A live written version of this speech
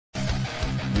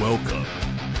Welcome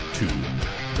to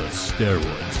the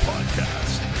Steroids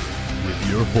Podcast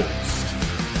with your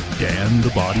host, Dan the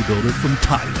Bodybuilder from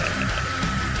Thailand.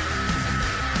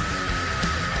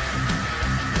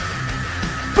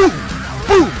 Boom!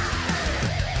 Boom!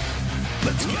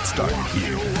 Let's get started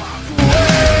here.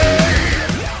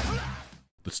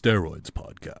 The Steroids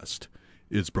Podcast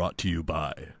is brought to you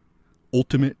by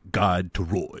Ultimate Guide to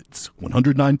Roids,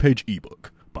 109-page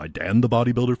ebook by Dan the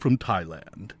Bodybuilder from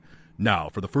Thailand. Now,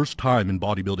 for the first time in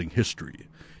bodybuilding history,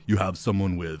 you have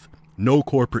someone with no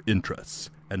corporate interests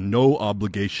and no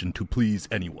obligation to please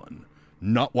anyone,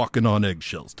 not walking on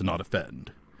eggshells to not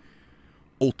offend.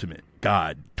 Ultimate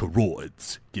Guide to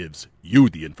Roids gives you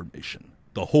the information,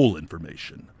 the whole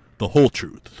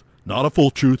truth, not a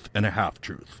full truth and a half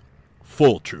truth,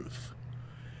 full truth.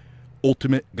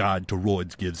 Ultimate Guide to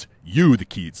Roids gives you the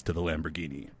keys to the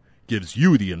Lamborghini, gives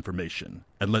you the information,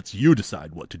 and lets you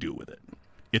decide what to do with it.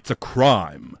 It's a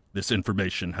crime this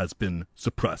information has been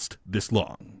suppressed this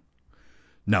long.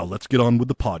 Now let's get on with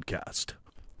the podcast.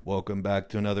 Welcome back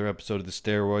to another episode of the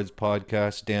Steroids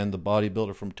Podcast. Dan the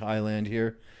Bodybuilder from Thailand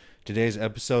here. Today's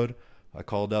episode, I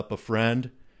called up a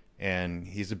friend, and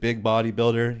he's a big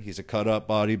bodybuilder. He's a cut-up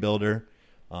bodybuilder.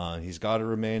 He's got to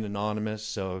remain anonymous,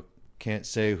 so can't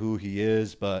say who he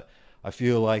is, but I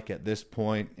feel like at this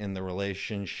point in the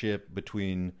relationship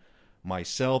between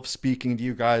myself speaking to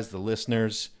you guys, the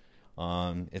listeners,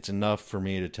 it's enough for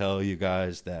me to tell you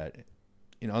guys that,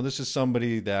 this is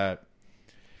somebody that,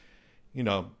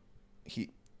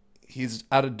 he's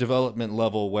at a development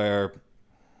level where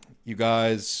you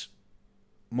guys,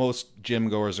 most gym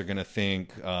goers are going to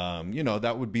think,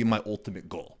 that would be my ultimate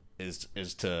goal is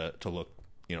to look,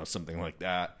 something like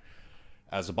that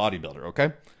as a bodybuilder.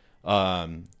 Okay.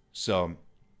 So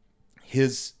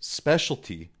his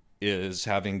specialty is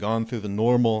having gone through the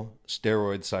normal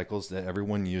steroid cycles that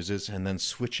everyone uses and then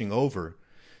switching over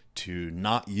to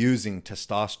not using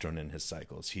testosterone in his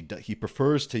cycles. He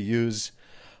prefers to use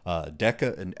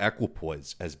Deca and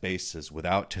Equipoise as bases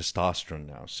without testosterone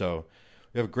now. So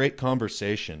we have a great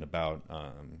conversation about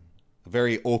a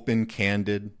very open,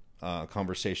 candid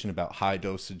conversation about high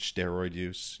dosage steroid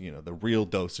use, the real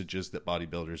dosages that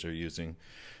bodybuilders are using.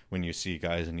 When you see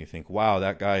guys and you think, wow,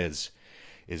 that guy is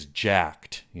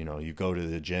jacked. You go to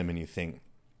the gym and you think,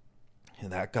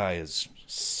 that guy is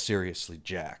seriously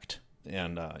jacked.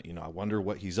 And, I wonder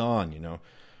what he's on,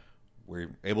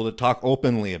 We're able to talk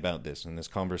openly about this in this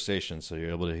conversation. So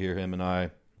you're able to hear him and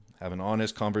I have an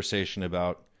honest conversation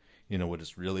about, what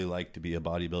it's really like to be a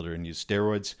bodybuilder and use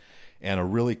steroids, and a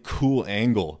really cool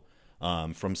angle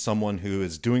from someone who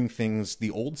is doing things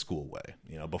the old school way,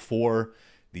 before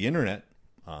the internet.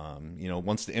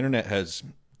 Once the internet has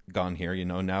gone here,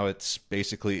 now it's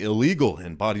basically illegal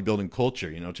in bodybuilding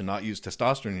culture, to not use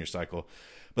testosterone in your cycle.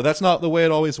 But that's not the way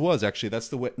it always was. Actually,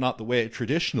 that's not the way it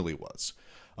traditionally was.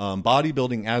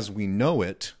 Bodybuilding as we know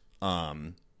it,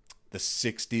 the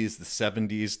 60s, the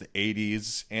 70s, the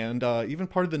 80s, and even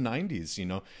part of the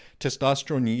 90s,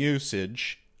 testosterone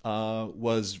usage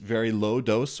was very low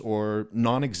dose or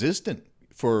non-existent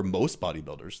for most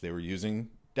bodybuilders. They were using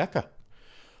Deca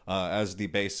as the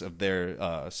base of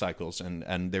their cycles,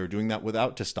 and they were doing that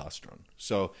without testosterone.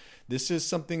 So this is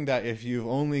something that if you've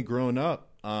only grown up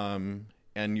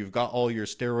and you've got all your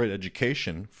steroid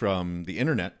education from the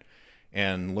internet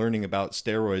and learning about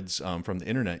steroids from the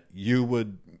internet, you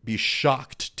would be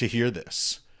shocked to hear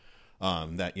this,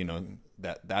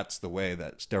 that's the way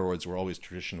that steroids were always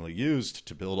traditionally used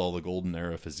to build all the golden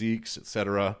era physiques,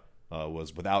 etc.,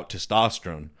 was without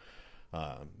testosterone,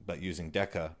 but using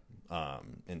Deca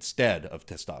instead of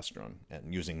testosterone,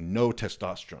 and using no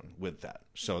testosterone with that.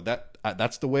 So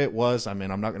that's the way it was. I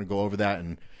mean, I'm not going to go over that,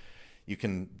 and you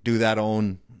can do that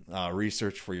own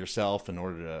research for yourself in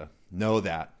order to know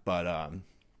that. But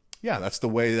that's the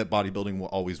way that bodybuilding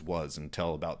always was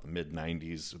until about the mid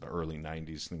 90s, the early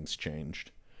 90s. Things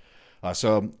changed.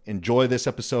 So enjoy this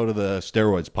episode of the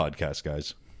Steroids Podcast,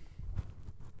 guys.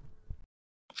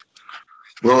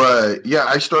 Well,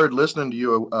 I started listening to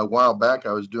you a while back.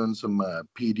 I was doing some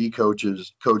PD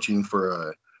coaching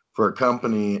for a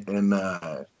company, and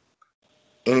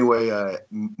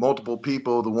multiple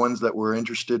people, the ones that were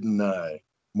interested in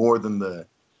more than the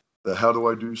how do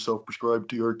I do self-prescribed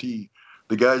TRT,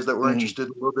 the guys that were interested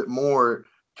a little bit more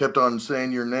kept on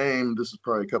saying your name. This is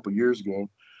probably a couple years ago,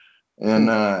 and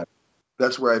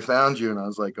that's where I found you, and I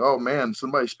was like, oh man,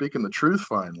 somebody's speaking the truth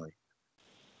finally.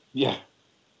 Yeah,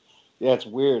 it's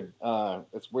weird.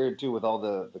 It's weird too with all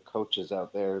the coaches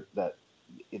out there that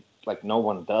it like no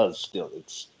one does still.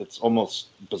 It's almost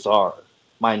bizarre,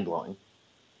 mind blowing.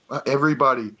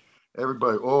 Everybody.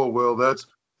 Oh well,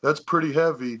 that's pretty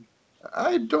heavy.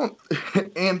 I don't,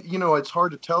 and it's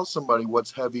hard to tell somebody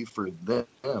what's heavy for them.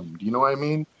 Do you know what I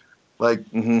mean? Like,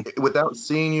 Hmm. without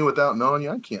seeing you, without knowing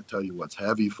you, I can't tell you what's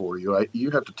heavy for you.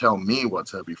 You have to tell me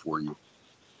what's heavy for you.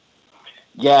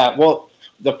 Yeah, well,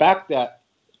 the fact that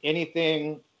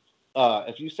anything,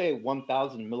 if you say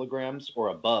 1,000 milligrams or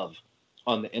above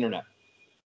on the internet,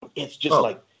 it's just Oh,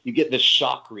 like you get this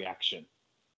shock reaction.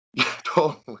 yeah,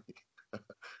 totally.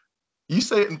 You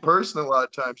say it in person a lot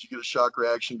of times, you get a shock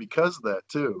reaction because of that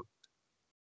too.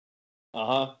 Uh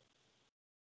huh.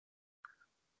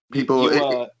 You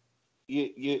People,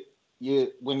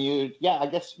 you when you yeah, I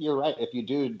guess you're right. If you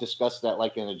do discuss that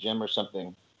like in a gym or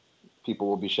something, people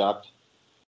will be shocked.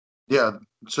 yeah,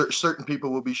 certain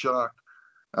people will be shocked.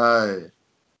 Uh,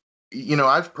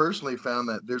 I've personally found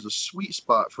that there's a sweet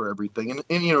spot for everything,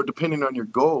 and depending on your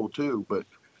goal too. But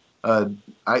uh,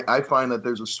 I find that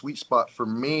there's a sweet spot for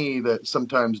me that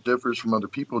sometimes differs from other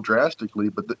people drastically.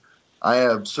 But I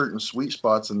have certain sweet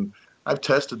spots, and I've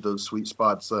tested those sweet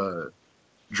spots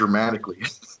dramatically.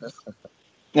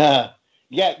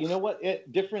 Yeah, you know what?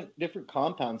 Different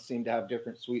compounds seem to have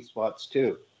different sweet spots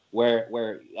too. Where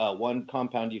one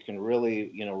compound you can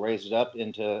really raise it up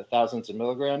into thousands of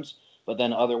milligrams, but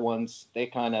then other ones they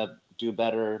kind of do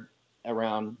better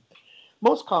around.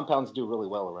 Most compounds do really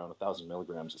well around 1,000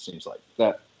 milligrams. It seems like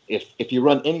that. If you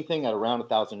run anything at around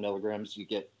 1,000 milligrams, you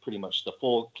get pretty much the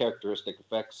full characteristic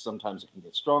effects. Sometimes it can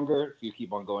get stronger if you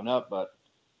keep on going up, but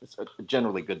it's a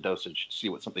generally good dosage to see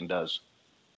what something does.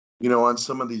 On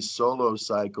some of these solo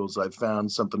cycles, I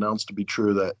found something else to be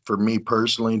true that for me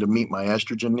personally, to meet my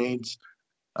estrogen needs,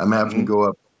 I'm having to Hmm. go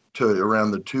up to around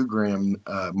the 2 gram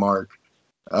mark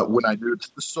when I do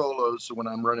the solos. So when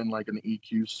I'm running like an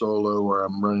EQ solo or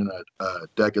I'm running a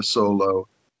Deca solo,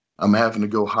 I'm having to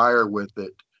go higher with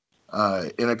it.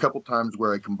 In a couple times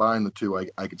where I combine the two,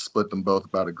 I could split them both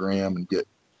about a gram and get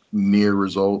near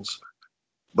results.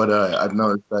 But I've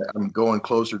noticed that I'm going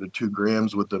closer to 2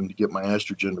 grams with them to get my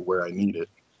estrogen to where I need it.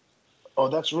 Oh,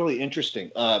 that's really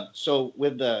interesting. So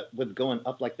with going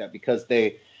up like that, because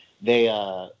they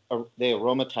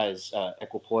aromatize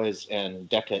equipoise and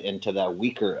deca into that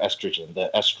weaker estrogen, the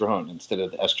estrone, instead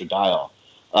of the estradiol.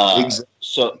 Uh, Exactly.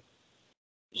 so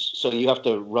so you have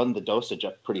to run the dosage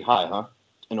up pretty high, huh,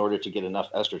 in order to get enough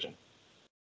estrogen.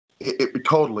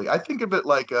 Totally. I think of it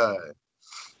like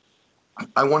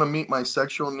I want to meet my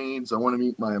sexual needs. I want to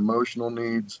meet my emotional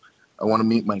needs. I want to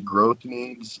meet my growth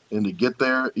needs. And to get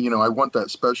there, I want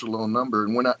that special little number.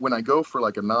 And when I go for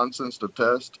like a non-sensitive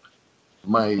test,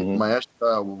 my Hmm.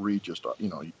 estradiol will read just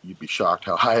you'd be shocked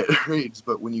how high it reads.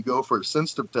 But when you go for a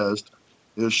sensitive test,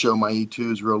 it'll show my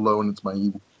E2 is real low and it's my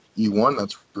E1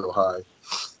 that's real high.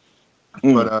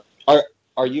 But Mm. Are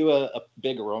are you a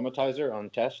big aromatizer on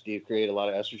tests? Do you create a lot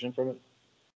of estrogen from it?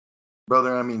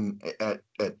 brother, I mean, at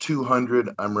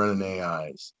 200, I'm running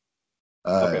AIs.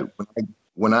 Okay.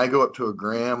 When I go up to a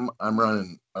gram, I'm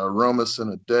running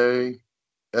Aromasin a day,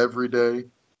 every day.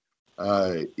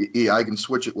 I can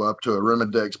switch it up to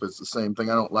Arimidex, but it's the same thing.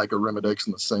 I don't like Arimidex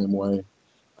in the same way.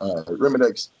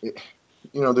 Arimidex,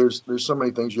 there's so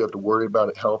many things you have to worry about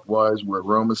it health wise. Where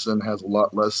Aromasin has a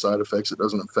lot less side effects. It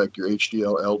doesn't affect your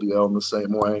HDL, LDL in the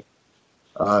same way,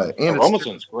 and it's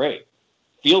Aromasin's great.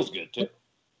 Feels good too.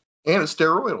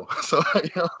 steroidal. So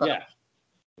Yeah.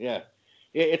 Yeah.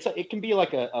 It can be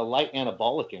like a light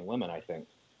anabolic in women, I think.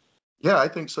 yeah, I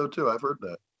think so too. I've heard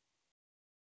that.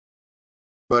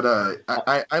 But Uh,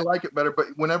 I like it better. But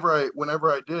whenever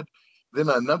I did, then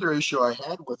another issue I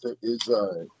had with it is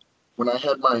when I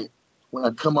had my when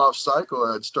I'd come off cycle,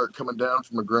 I'd start coming down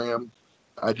from a gram.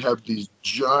 I'd have these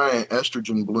giant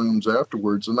estrogen blooms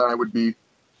afterwards, and I would be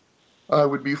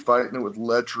fighting it with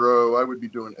Letro. I would be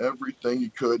doing everything you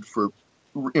could for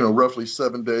roughly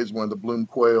 7 days when the bloom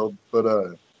quailed.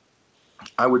 But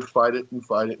I would fight it and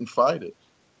fight it and fight it,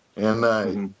 and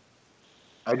mhm.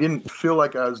 I didn't feel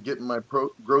like I was getting my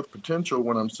growth potential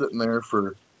when I'm sitting there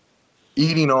for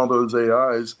eating all those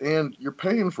AIs, and you're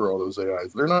paying for all those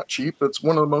AIs. They're not cheap. That's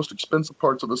one of the most expensive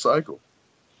parts of the cycle.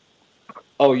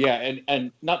 Oh yeah,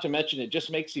 and not to mention it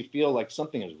just makes you feel like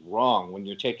something is wrong when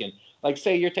you're taking, like,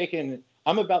 say you're taking.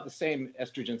 I'm about the same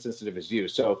estrogen sensitive as you,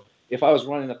 so if I was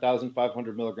running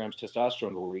 1,500 milligrams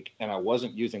testosterone a week and I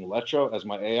wasn't using Letro as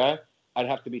my AI, I'd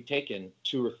have to be taking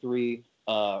 2 or 3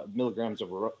 milligrams of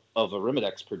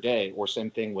Arimidex per day, or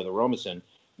same thing with Aromasin,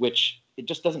 which it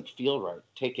just doesn't feel right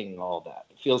taking all that.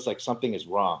 It feels like something is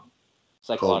wrong Totally,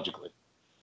 psychologically.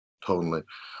 totally.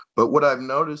 But what I've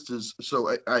noticed is,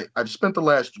 so I've spent the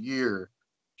last year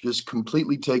just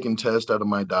completely taking test out of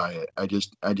my diet. I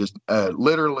just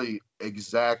literally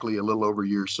exactly a little over a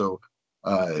year. So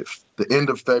The end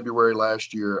of February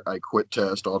last year, I quit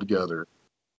test altogether,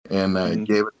 and I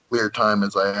gave it clear time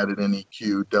as I added in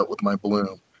EQ, dealt with my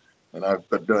bloom, and I've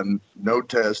done no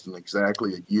test in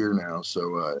exactly a year now.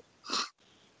 So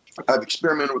I've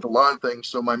experimented with a lot of things.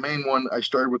 So my main one, I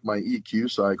started with my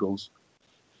EQ cycles,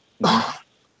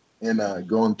 and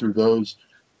going through those.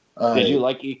 Did you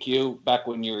like EQ back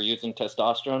when you were using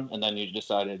testosterone, and then you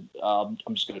decided I'm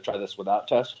just going to try this without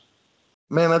test?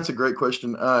 Man, that's a great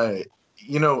question. I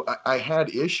had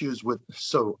issues with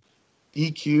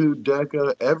EQ,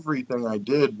 DECA, everything I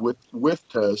did with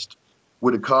test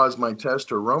would have caused my test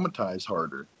to aromatize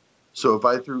harder. So if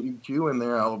I threw EQ in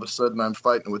there, all of a sudden I'm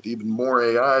fighting with even more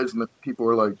AIs, and the people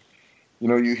are like,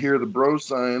 you hear the bro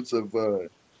science of,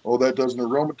 oh, that doesn't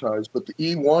aromatize. But the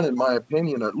E1, in my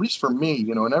opinion, at least for me,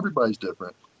 and everybody's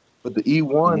different, but the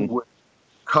E1 would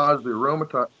cause the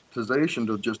aromatization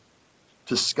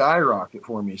to skyrocket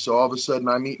for me. So all of a sudden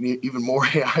I'm eating even more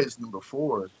AIs than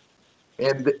before.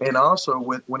 And also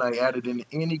when I added in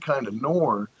any kind of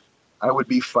NOR, I would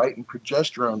be fighting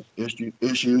progesterone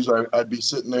issues. I'd be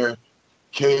sitting there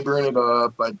cabering it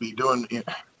up. I'd be doing,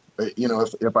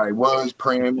 if I was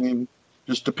pramming,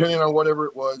 just depending on whatever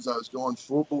it was, I was going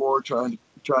full bore trying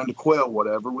to quell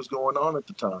whatever was going on at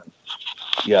the time.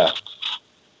 Yeah.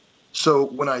 So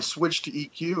when I switched to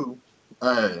EQ,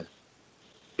 I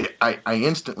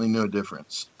instantly knew a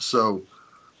difference. So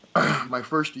my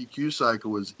first EQ cycle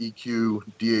was EQ,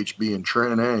 DHB, and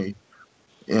Tren A,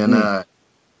 and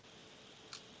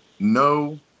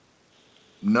no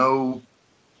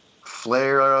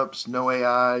flare-ups, no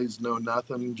AIs, no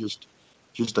nothing, just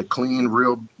a clean,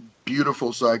 real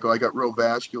beautiful cycle. I got real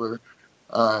vascular.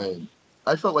 I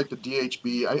felt like the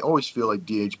DHB. I always feel like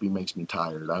DHB makes me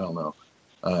tired. I don't know.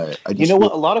 You know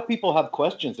what? A lot of people have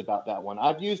questions about that one.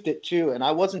 I've used it too, and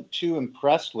I wasn't too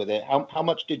impressed with it. How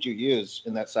much did you use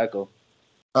in that cycle?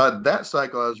 That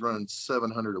cycle I was running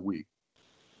 700 a week.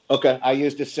 Okay, I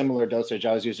used a similar dosage.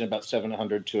 I was using about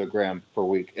 700 to a gram per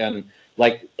week, and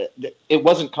like it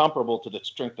wasn't comparable to the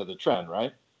strength of the Tren,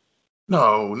 right?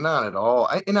 No, not at all.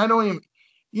 I don't even.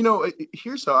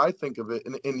 Here's how I think of it,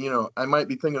 and I might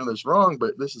be thinking of this wrong,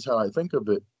 but this is how I think of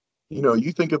it.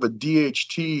 You think of a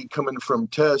DHT coming from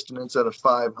test and it's at a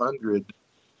 500,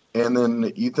 and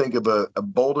then you think of a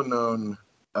Boldenone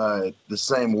the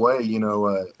same way.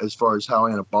 As far as how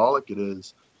anabolic it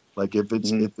is, like if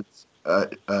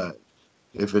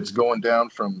it's going down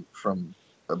from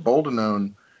a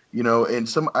Boldenone,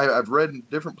 and I've read in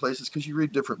different places because you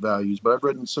read different values, but I've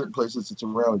read in certain places it's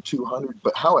around 200.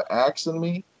 But how it acts in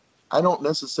me, I don't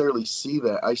necessarily see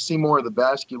that. I see more of the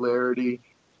vascularity,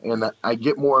 and I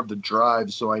get more of the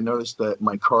drive. So I notice that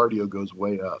my cardio goes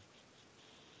way up.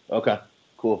 Okay,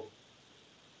 cool.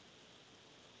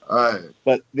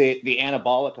 But the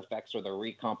anabolic effects or the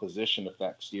recomposition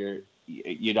effects, you're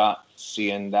not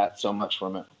seeing that so much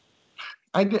from it.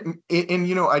 I didn't,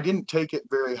 and I didn't take it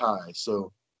very high.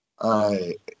 So,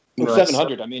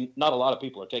 700. I mean, not a lot of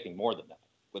people are taking more than that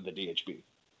with the DHB.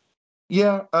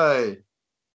 Yeah,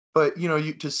 but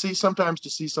sometimes to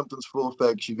see something's full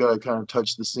effects, you got to kind of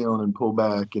touch the ceiling and pull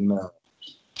back, and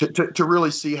to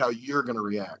really see how you're going to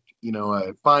react.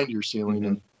 Find your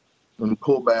ceiling and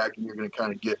pull back, and you're going to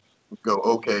kind of go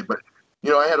okay. But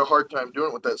I had a hard time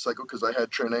doing it with that cycle because I had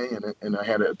Tren A in it, and I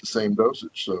had it at the same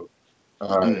dosage. So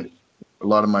a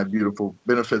lot of my beautiful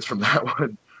benefits from that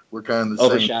one were kind of the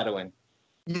overshadowing.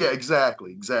 Same. Yeah,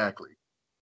 exactly.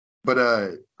 But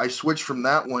I switched from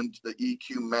that one to the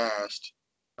EQ Mast,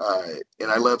 and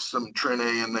I left some Tren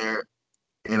A in there,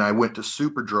 and I went to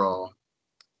Super Draw.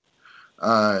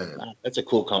 That's a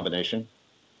cool combination.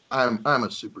 I'm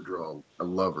a Super Draw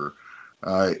lover.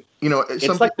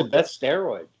 It's like the best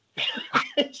steroid.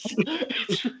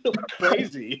 it's really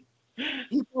crazy.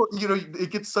 People, it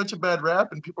gets such a bad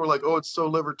rap, and people are like, "Oh, it's so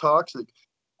liver toxic."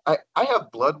 I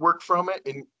have blood work from it,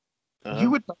 and you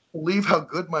would not believe how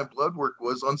good my blood work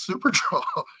was on Super Draw.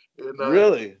 And,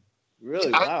 really,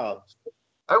 wow.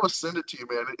 I will send it to you,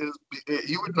 man.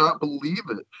 You would not believe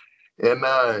it, and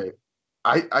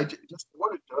I just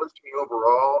what it does to me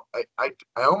overall. I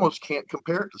almost can't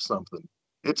compare it to something.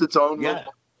 It's its own. Yeah.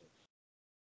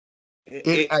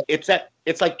 It's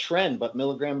like Tren, but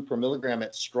milligram per milligram,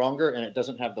 it's stronger, and it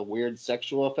doesn't have the weird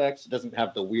sexual effects. It doesn't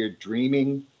have the weird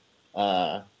dreaming.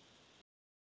 Yeah.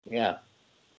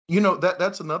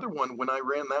 That's another one. When I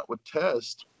ran that with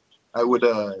test, I would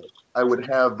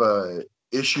have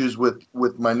issues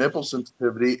with my nipple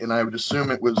sensitivity, and I would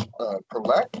assume it was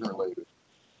prolactin related.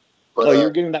 But you're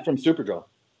getting that from Superdraw.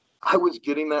 I was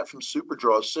getting that from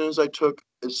Superdraw. As soon as I took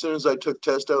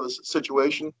test out of the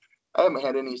situation, I haven't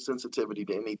had any sensitivity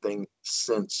to anything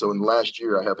since. So in the last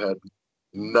year, I have had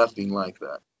nothing like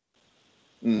that.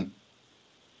 Mm.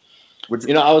 Which,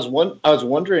 I was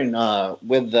wondering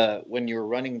with the when you were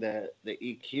running the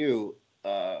EQ,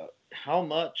 how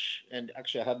much? And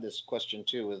actually, I had this question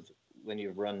too with when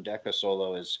you run Deca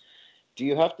Solo is, do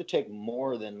you have to take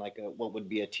more than like what would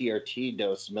be a TRT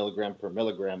dose milligram per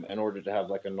milligram in order to have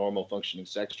like a normal functioning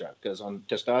sex drive? Because on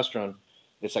testosterone,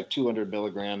 it's like 200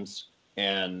 milligrams,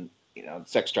 and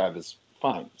sex drive is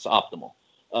fine, it's optimal.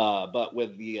 But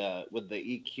with the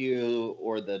EQ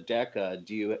or the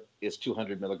DECA, is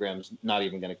 200 milligrams not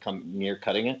even going to come near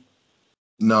cutting it?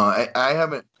 no, I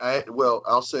haven't. Well,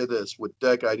 I'll say this: with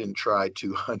Deck, I didn't try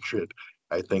 200.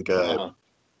 I think Uh,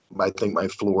 I think my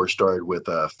floor started with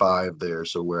 5 there,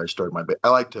 so where I started I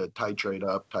like to titrate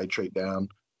up, titrate down.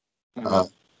 uh-huh. Uh,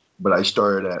 but I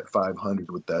started at 500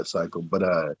 with that cycle. But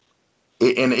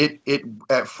it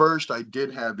at first I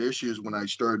did have issues when I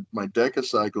started my Deca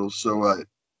cycles. So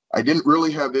I didn't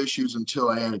really have issues until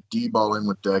I had a D-ball in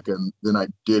with Deca, and then I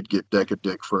did get Deca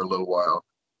Dick for a little while.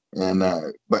 And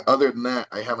but other than that,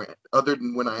 I haven't. Other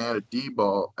than when I had a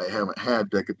D-ball, I haven't had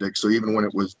Deca Dick. So even when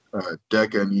it was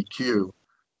Deca and EQ,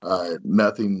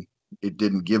 nothing. It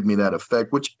didn't give me that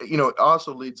effect, which it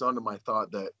also leads on to my thought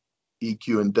that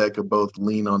EQ and Deca both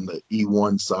lean on the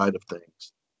E1 side of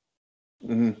things.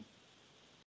 Hmm.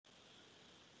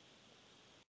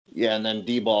 Yeah, and then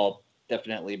D-ball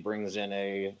definitely brings in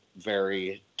a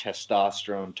very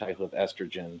testosterone type of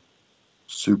estrogen.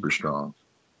 Super strong.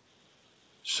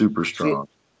 Super See, strong.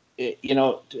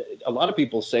 a lot of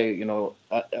people say,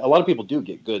 a lot of people do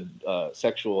get good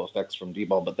sexual effects from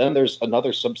D-ball, but then there's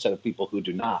another subset of people who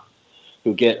do not,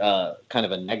 who get kind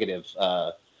of a negative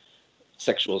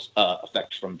sexual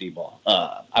effect from D-ball.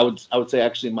 I would say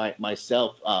actually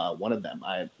myself, one of them.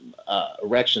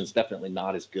 Erection's definitely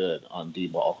not as good on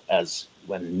D-ball as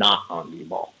when not on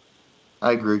D-ball.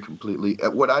 I agree completely.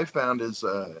 What I found is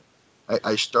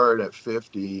I started at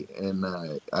 50 and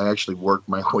I actually worked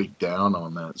my way down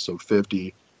on that. So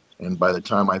 50. And by the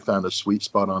time I found a sweet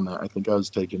spot on that, I think I was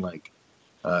taking like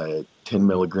 10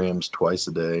 milligrams twice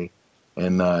a day.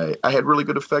 And I had really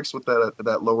good effects with that at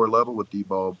that lower level with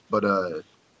D-ball. But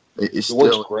it's It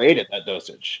works still, great at that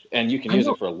dosage, and you can I use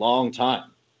know, it for a long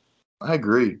time. I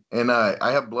agree. And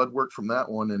I have blood work from that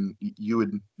one, and you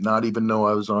would not even know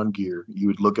I was on gear. You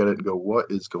would look at it and go,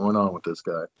 what is going on with this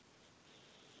guy?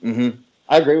 Hmm.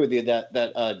 I agree with you that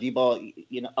D-ball,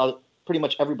 pretty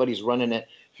much everybody's running at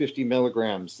 50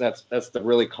 milligrams. That's the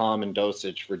really common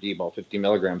dosage for D-ball, 50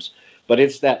 milligrams. But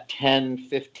it's that 10,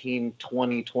 15,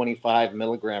 20, 25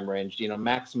 milligram range,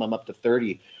 maximum up to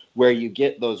 30, where you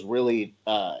get those really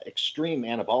extreme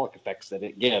anabolic effects that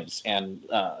it gives, and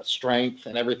strength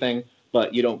and everything.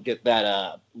 But you don't get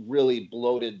that really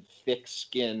bloated, thick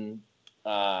skin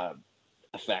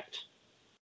effect.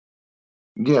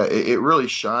 Yeah, it really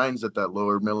shines at that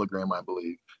lower milligram, I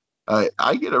believe.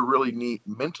 I get a really neat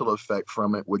mental effect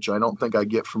from it, which I don't think I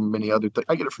get from many other things.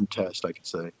 I get it from test, I could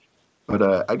say,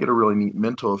 but I get a really neat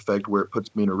mental effect where it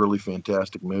puts me in a really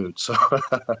fantastic mood. So,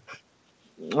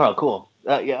 Oh, cool.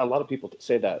 Yeah, a lot of people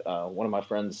say that. One of my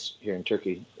friends here in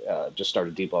Turkey just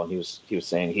started D-ball, and he was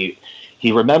saying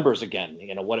he remembers again,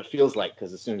 what it feels like,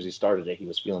 because as soon as he started it, he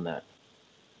was feeling that.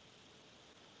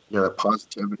 yeah, that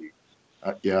positivity.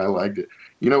 Yeah, I liked it.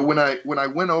 When I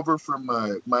went over from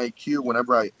my Q,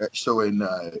 whenever so in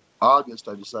August,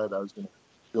 I decided I was going to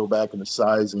go back into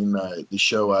sizing. The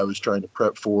show I was trying to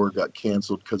prep for got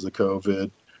canceled because of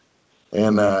COVID.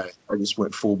 And Hmm. I just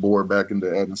went full bore back into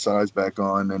adding size back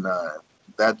on, and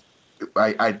that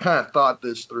I kind of thought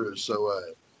this through. So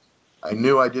I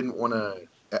knew I didn't want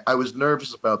to. I was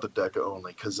nervous about the Deca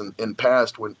only because in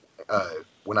past when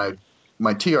I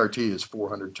my TRT is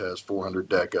 400 test, 400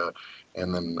 Deca,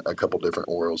 and then a couple different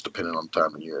orals depending on the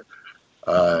time of year.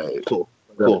 Uh, Cool,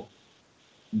 but cool.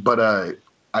 but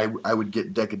I would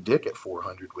get Deca Dick at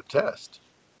 400 with test.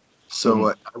 So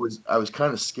Hmm. I was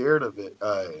kind of scared of it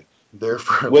there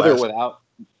for With or last. without,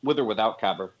 with or without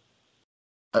Caber.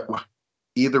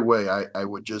 Either way, I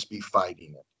would just be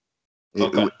fighting it.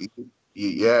 Okay,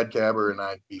 You add Caber and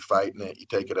I'd be fighting it. You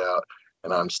take it out,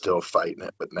 and I'm still fighting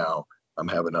it. But now I'm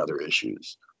having other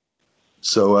issues.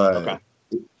 So okay.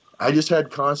 I just had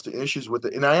constant issues with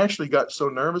it, and I actually got so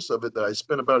nervous of it that I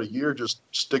spent about a year just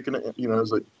sticking it.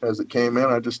 As it came in,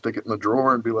 I just stick it in the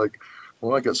drawer and be like,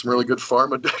 "Well, I got some really good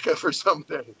Pharma Deca for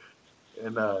someday."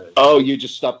 And Oh, you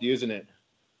just stopped using it.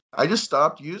 I just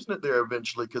stopped using it there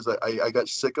eventually because I got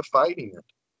sick of fighting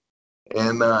it.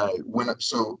 And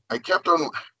so I kept on.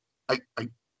 I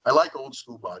like old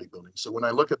school bodybuilding. So when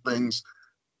I look at things,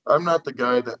 I'm not the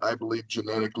guy that I believe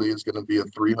genetically is going to be a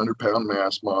 300-pound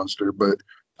mass monster, but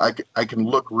I can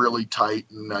look really tight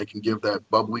and I can give that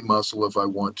bubbly muscle if I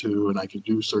want to, and I can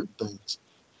do certain things.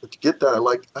 But to get that,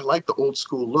 I like the old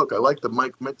school look. I like the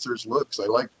Mike Mitzer's looks. I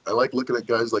like looking at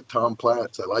guys like Tom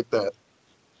Platz. I like that.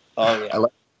 Oh yeah.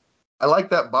 I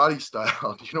like that body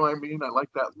style. Do you know what I mean? I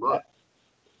like that look.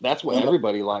 That's what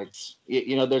everybody likes.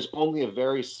 You know, there's only a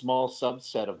very small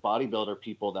subset of bodybuilder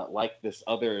people that like this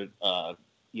other,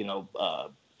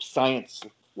 science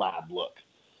lab look.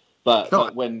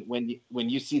 But when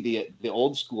you see the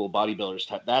old school bodybuilders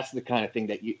type, that's the kind of thing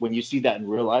that when you see that in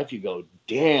real life, you go,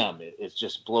 damn, it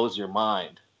just blows your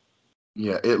mind.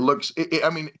 Yeah, it looks.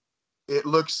 It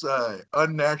looks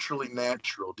unnaturally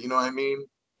natural. Do you know what I mean?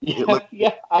 Yeah,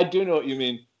 yeah, I do know what you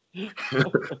mean.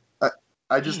 I,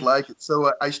 I just like it.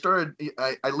 So I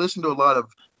listened to a lot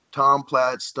of Tom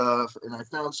Platt stuff, and I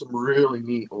found some really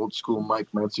neat old school Mike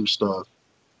Metzer stuff.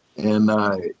 And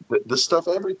the stuff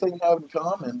everything had in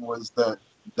common was that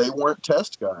they weren't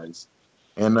test guys.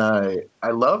 And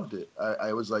I loved it.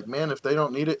 I was like, man, if they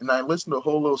don't need it. And I listened to a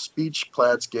whole little speech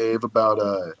Platts gave about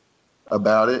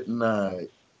it. And,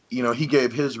 he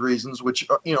gave his reasons, which,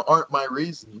 aren't my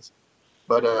reasons.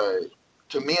 But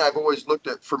to me, I've always looked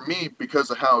at, for me,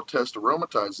 because of how test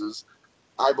aromatizes,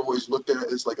 I've always looked at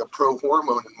it as like a pro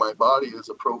hormone in my body, as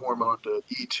a pro hormone to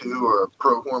E2 or a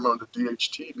pro hormone to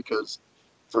DHT, because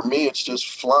for me, it's just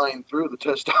flying through the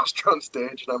testosterone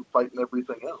stage and I'm fighting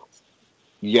everything else.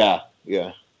 Yeah,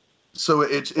 yeah. So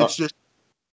it's just,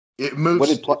 it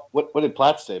moves. What did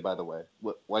Platts say, by the way?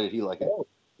 Why did he like it?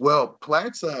 Well,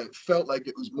 Platts felt like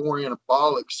it was more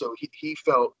anabolic, so he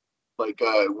felt like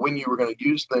when you were going to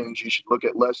use things, you should look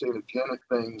at less anogenic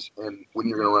things, and when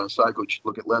you're going to run a cycle, you should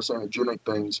look at less anogenic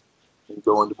things and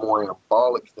go into more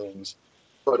anabolic things.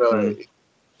 But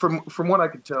from what I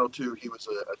could tell, too, he was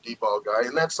a D-ball guy,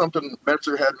 and that's something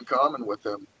Metzer had in common with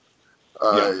him.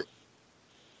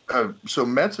 So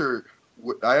Metzer,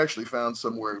 I actually found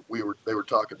somewhere they were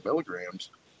talking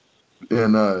milligrams,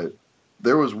 and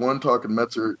there was one talking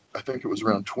Metzer, I think it was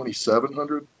around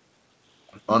 2,700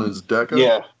 on his Deca.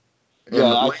 Yeah,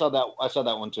 I saw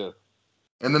that one too.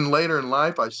 And then later in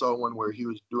life, I saw one where he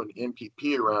was doing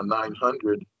MPP around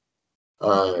 900.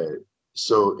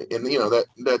 So, and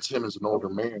that's him as an older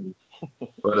man.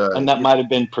 But and that might have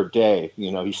been per day.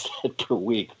 He said per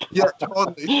week. Yeah,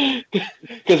 totally.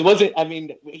 Because wasn't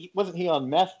he on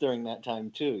meth during that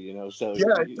time too? So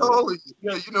yeah, totally.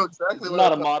 Yeah, you know exactly.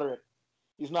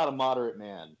 He's not a moderate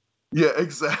man. Yeah,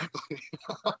 exactly.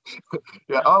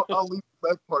 Yeah, I'll leave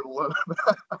that part alone.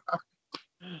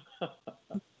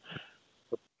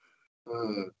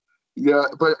 Yeah,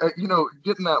 but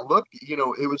getting that look,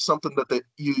 it was something that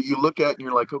you look at and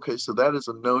you're like, okay, so that is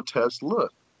a no test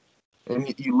look,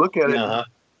 and you look at it,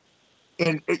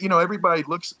 and everybody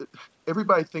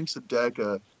thinks of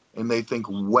Deca and they think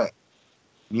wet.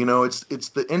 It's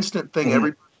the instant thing.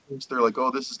 Everybody thinks, they're like, oh,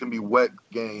 this is gonna be wet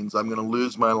gains. I'm gonna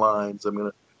lose my lines.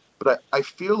 But I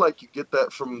feel like you get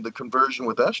that from the conversion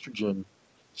with estrogen.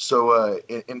 So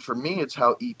and for me, it's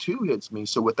how E2 hits me.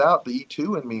 So without the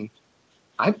E2 in me,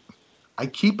 I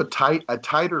keep a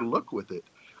tighter look with it.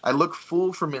 I look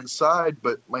full from inside,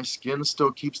 but my skin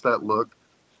still keeps that look.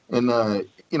 And I'm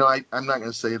not going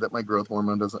to say that my growth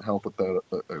hormone doesn't help with that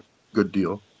a good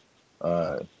deal.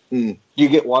 Do you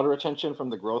get water retention from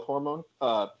the growth hormone?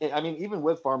 Even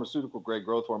with pharmaceutical grade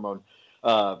growth hormone,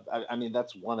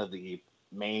 that's one of the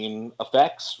main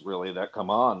effects really that come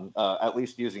on. At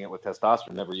least using it with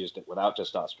testosterone. Never used it without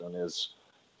testosterone.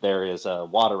 There is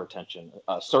water retention,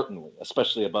 certainly,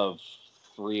 especially above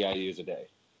 3 IUs a day.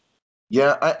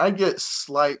 Yeah, I get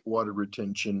slight water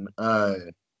retention.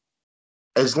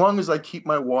 As long as I keep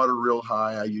my water real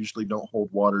high, I usually don't hold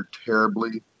water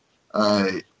terribly.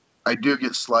 I do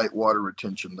get slight water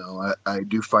retention though. I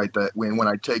do fight that when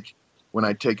I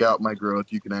take out my growth,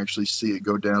 you can actually see it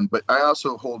go down. But I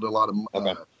also hold a lot of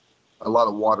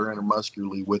water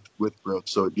intermuscularly with growth,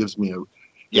 so it gives me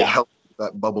it helps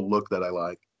that bubble look that I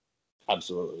like.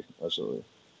 Absolutely.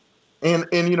 And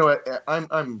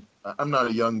I'm not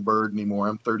a young bird anymore.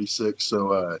 I'm 36,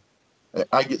 so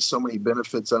I get so many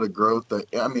benefits out of growth that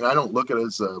I don't look at it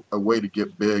as a way to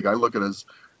get big. I look at it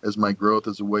as my growth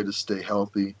as a way to stay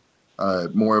healthy.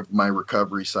 More of my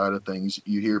recovery side of things.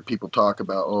 You hear people talk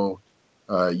about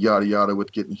yada yada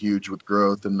with getting huge with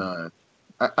growth, and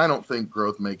I don't think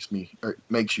growth makes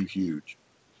you huge.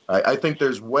 I think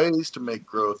there's ways to make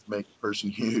growth make a person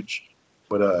huge,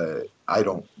 but I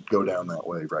don't go down that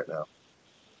way right now.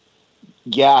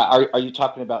 Yeah, are you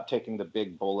talking about taking the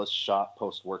big bolus shot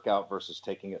post workout versus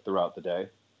taking it throughout the day?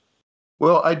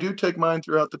 Well, I do take mine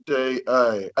throughout the day.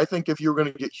 I think if you're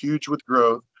going to get huge with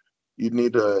growth, you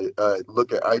need to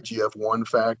look at IGF-1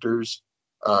 factors.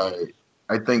 Uh,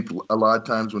 I think a lot of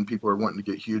times when people are wanting to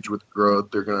get huge with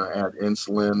growth, they're going to add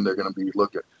insulin. They're going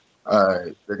to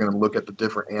they're going to look at the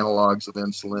different analogs of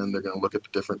insulin. They're going to look at the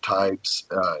different types.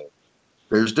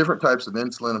 There's different types of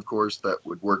insulin, of course, that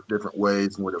would work different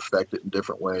ways and would affect it in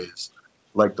different ways.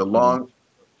 Like the long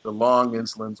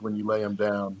insulins, when you lay them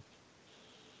down,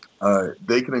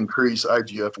 they can increase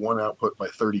IGF-1 output by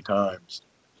 30 times.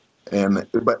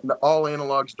 But all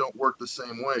analogs don't work the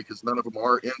same way because none of them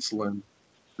are insulin.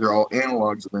 They're all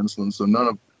analogs of insulin. So none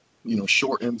of,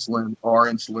 short insulin, R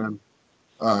insulin,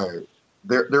 uh,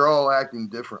 they're all acting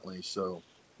differently. So,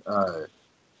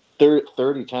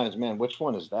 30 times, man. Which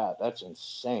one is that? That's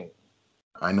insane.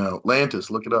 I know. Lantus,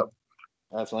 look it up.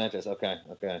 That's Lantus. Okay.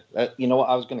 You know what?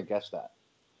 I was going to guess that.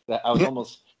 I was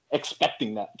almost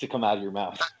expecting that to come out of your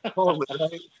mouth.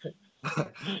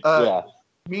 Yeah.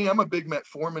 Me, I'm a big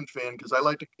metformin fan because I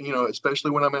like to,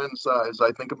 especially when I'm in size,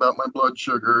 I think about my blood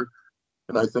sugar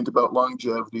and I think about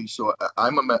longevity. So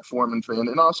I'm a metformin fan.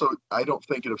 And also, I don't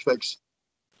think it affects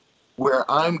where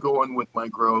I'm going with my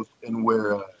growth and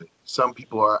where some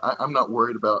people are. I'm not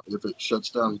worried about if it shuts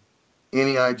down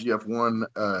any IGF-1.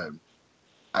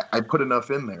 I put enough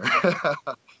in there.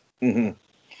 Mm-hmm.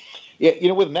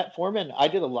 Yeah, with metformin, I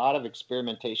did a lot of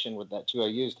experimentation with that too. I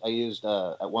used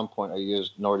at one point I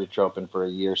used Norditropin for a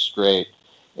year straight,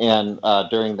 and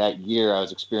during that year I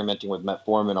was experimenting with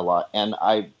metformin a lot, and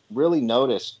I really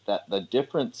noticed that the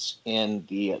difference in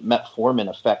the metformin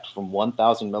effect from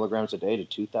 1,000 milligrams a day to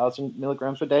 2,000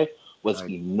 milligrams a day was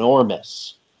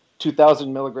enormous.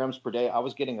 2,000 milligrams per day, I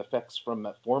was getting effects from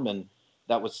metformin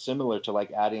that was similar to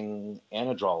like adding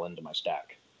Anadrol into my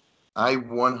stack. I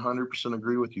 100%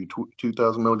 agree with you.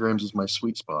 2,000 milligrams is my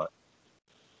sweet spot.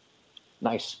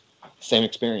 Nice. Same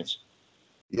experience.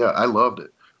 Yeah, I loved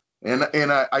it. And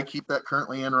I keep that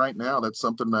currently in right now. That's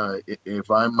something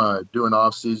if I'm doing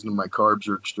off season and my carbs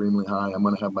are extremely high, I'm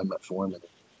going to have my metformin.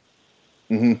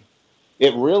 Mm-hmm.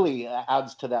 It really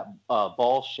adds to that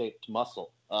ball-shaped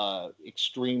muscle.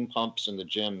 Extreme pumps in the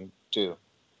gym too.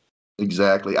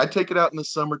 Exactly. I take it out in the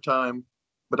summertime,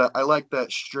 but I like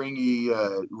that stringy,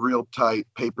 real tight,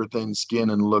 paper thin skin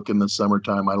and look in the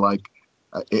summertime. I like,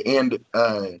 and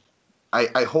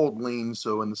I hold lean,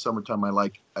 so in the summertime I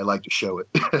like to show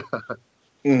it.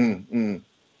 Mm-hmm.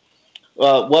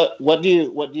 What do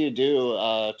you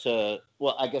do to?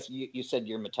 Well, I guess you said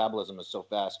your metabolism is so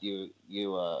fast. You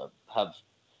have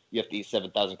to eat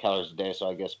 7,000 calories a day. So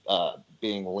I guess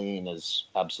being lean is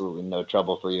absolutely no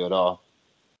trouble for you at all.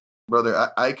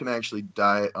 Brother, I can actually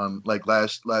diet on, like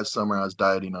last summer I was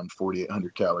dieting on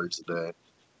 4,800 calories a day.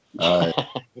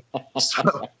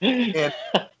 So, and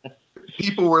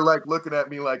people were like looking at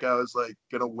me like I was like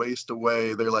gonna waste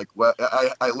away. They're like, "What?"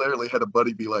 I literally had a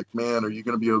buddy be like, "Man, are you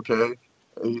gonna be okay?"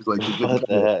 And he's like, "You're getting What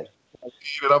the heck?"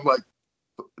 And I'm like,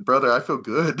 "Brother, I feel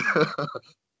good."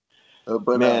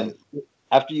 But man,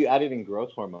 after you added in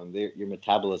growth hormone, your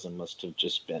metabolism must have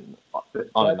just been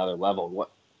on another level.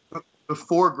 What?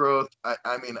 Before growth,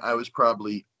 I mean, I was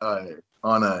probably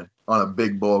on a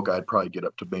big bulk. I'd probably get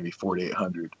up to maybe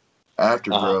 4,800.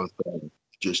 After growth,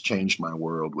 just changed my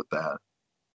world with that.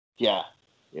 Yeah.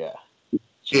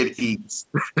 It eats.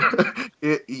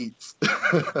 It eats.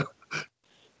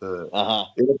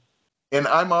 And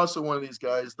I'm also one of these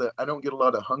guys that I don't get a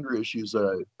lot of hunger issues.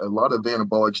 A lot of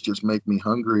anabolics just make me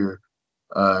hungrier.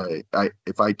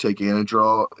 If I take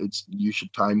Anadrol, you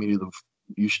should tie me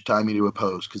to a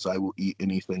post because I will eat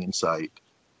anything in sight.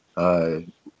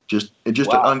 Just an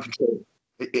uncontrolled.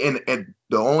 And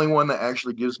the only one that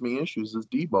actually gives me issues is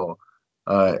D-ball.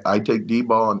 I take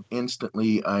D-ball and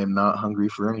instantly I am not hungry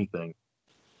for anything.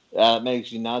 That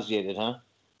makes you nauseated, huh?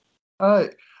 I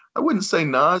wouldn't say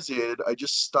nauseated. I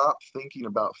just stopped thinking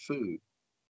about food.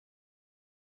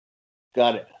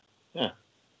 Got it. Yeah.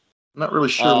 I'm not really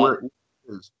sure where it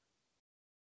is.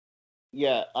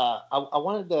 Yeah, I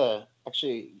wanted to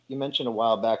actually. You mentioned a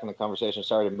while back in the conversation.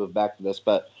 Sorry to move back to this,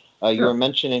 but you were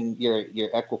mentioning your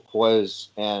equipoise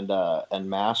and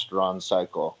Masteron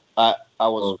cycle. I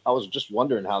was just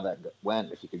wondering how that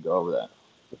went. If you could go over that.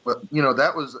 But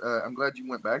that was. I'm glad you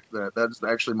went back to that. That is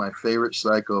actually my favorite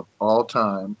cycle of all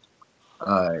time.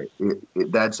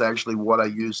 That's actually what I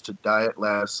used to diet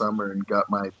last summer and got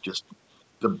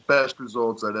the best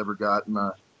results I'd ever gotten.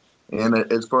 And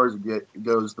as far as it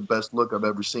goes, the best look I've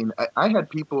ever seen. I had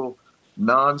people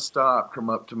nonstop come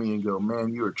up to me and go,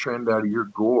 "Man, you are trend out of your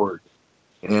gourd,"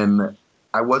 and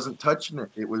I wasn't touching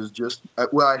it. It was just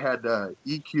I had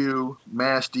EQ,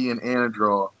 MASD, and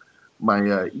Anadrol. My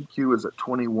EQ was at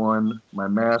 21. My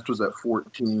MASD was at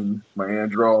 14. My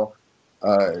Anadrol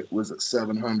was at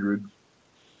 700.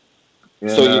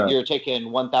 So And you're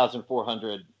taking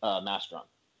 1,400 Mastron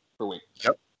per week.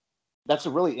 Yep. That's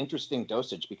a really interesting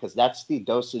dosage because that's the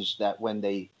dosage that when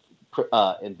they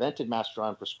invented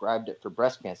Mastron, prescribed it for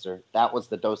breast cancer, that was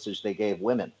the dosage they gave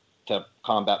women to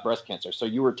combat breast cancer. So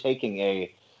you were taking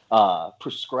a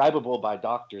prescribable by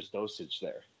doctors dosage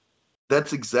there.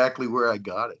 that's exactly where I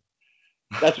got it.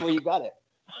 That's where you got it.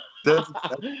 That's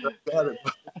exactly where I got it.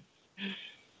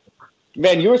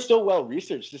 Man, you were still well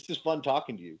researched. This is fun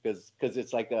talking to you because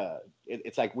it's like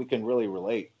it's like we can really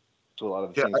relate to a lot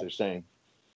of the Yeah, things they're saying.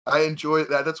 I enjoy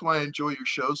that. That's why I enjoy your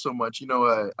show so much.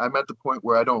 I'm at the point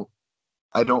where I don't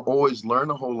always learn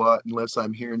a whole lot unless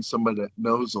I'm hearing somebody that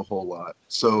knows a whole lot.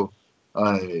 So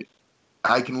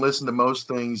I can listen to most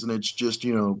things and it's just,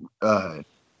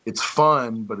 it's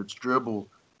fun, but it's dribble.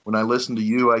 When I listen to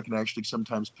you, I can actually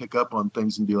sometimes pick up on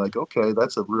things and be like, okay,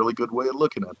 that's a really good way of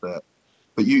looking at that.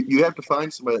 But you have to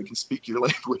find somebody that can speak your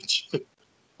language.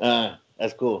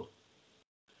 That's cool.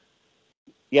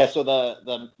 Yeah, so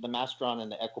the Mastron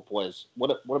and the Equipoise.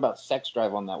 What about sex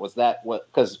drive on that? Was that what?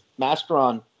 Because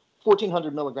Mastron,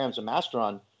 1,400 milligrams of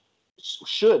Mastron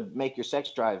should make your sex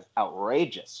drive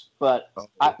outrageous. But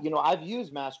I've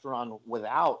used Mastron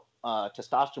without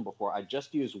testosterone before. I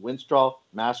just used Winstrol,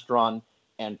 Mastron,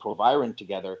 and Proviron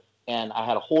together, and I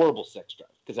had a horrible sex drive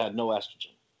because I had no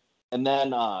estrogen. And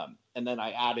then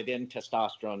I added in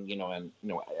testosterone,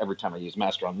 every time I use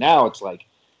Mastron. Now it's like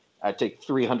I take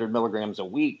 300 milligrams a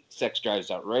week. Sex drive's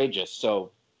outrageous.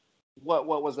 So what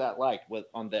was that like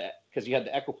because you had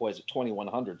the Equipoise at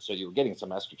 2,100, so you were getting some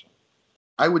estrogen.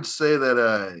 I would say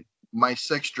that my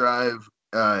sex drive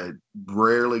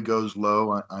rarely goes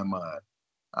low.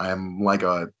 I'm like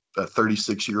a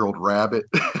 36-year-old rabbit.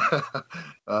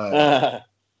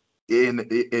 And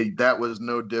that was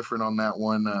no different on that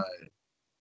one.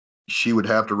 She would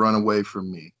have to run away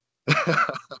from me.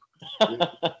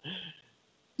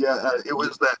 Yeah, it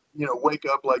was that, wake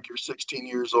up like you're 16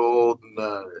 years old and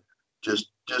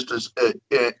just as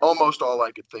almost all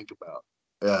I could think about.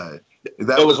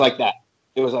 It was like that.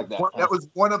 It was like that. That was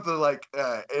one of the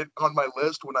on my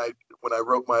list when I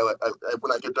wrote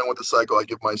when I get done with the cycle, I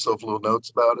give myself little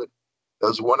notes about it. That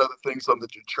was one of the things on the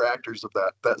detractors of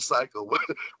that cycle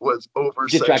was over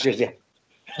detractors. Yeah.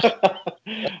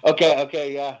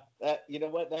 Okay, yeah. You know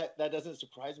what? That doesn't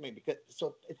surprise me because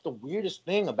it's the weirdest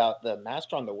thing about the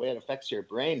Mastron, the way it affects your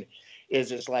brain,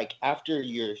 is it's like after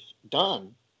you're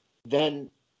done, then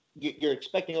you're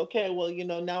expecting, okay, well,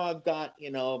 now I've got,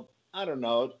 I don't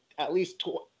know, at least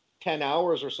 10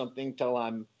 hours or something till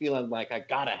I'm feeling like I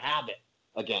gotta have it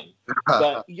again.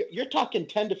 But you're talking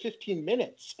 10 to 15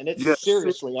 minutes, and it's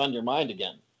seriously on your mind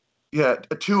again. Yeah,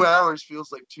 2 hours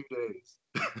feels like 2 days.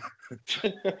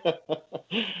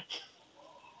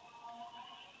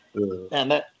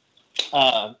 And that,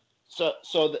 so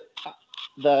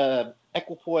the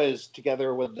Equipoise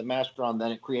together with the Mastron,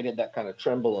 then it created that kind of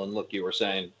tremble and look you were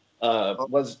saying.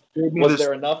 Was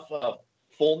there enough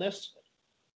fullness?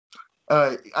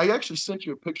 I actually sent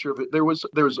you a picture of it. There was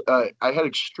I had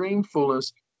extreme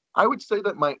fullness. I would say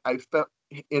that I felt,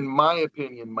 in my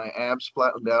opinion, my abs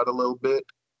flattened out a little bit.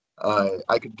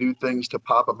 I could do things to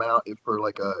pop them out for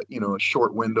like a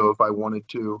short window if I wanted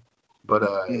to, but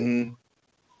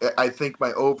I think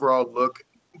my overall look.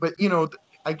 But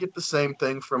I get the same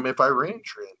thing from if I ran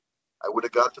trim. I would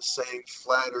have got the same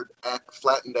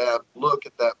flattened ab look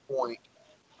at that point.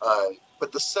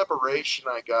 But the separation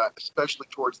I got, especially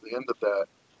towards the end of that,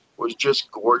 was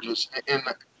just gorgeous. And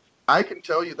I can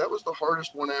tell you that was the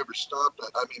hardest one I ever stopped at.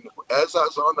 I mean, as I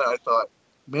was on that, I thought,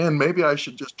 man, maybe I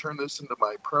should just turn this into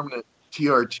my permanent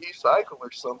TRT cycle or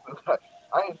something.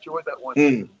 I enjoyed that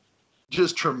one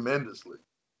just tremendously.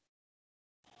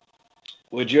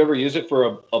 Would you ever use it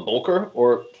for a bulker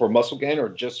or for muscle gain or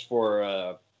just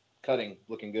for cutting,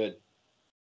 looking good?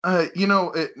 Now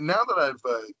that I've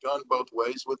gone both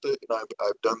ways with it, and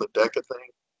I've done the DECA thing,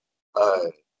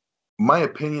 my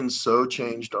opinion's so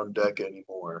changed on DECA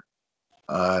anymore.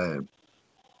 I'm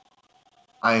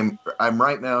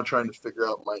right now trying to figure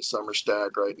out my summer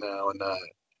stack right now, and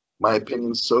my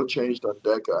opinion's so changed on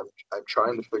DECA. I'm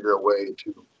trying to figure a way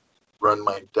to run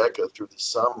my DECA through the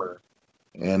summer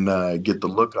and get the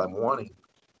look I'm wanting.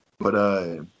 But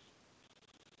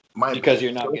because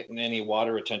you're not getting any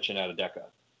water retention out of DECA.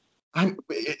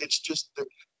 It's just the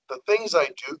things I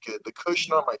do get, the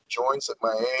cushion on my joints at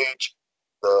my age,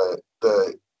 the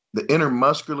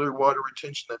intermuscular water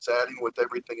retention that's adding with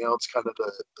everything else, kind of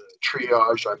the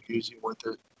triage I'm using with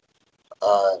it.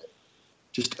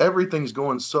 Just everything's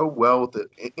going so well with it.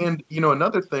 And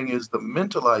another thing is the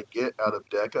mental I get out of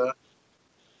DECA.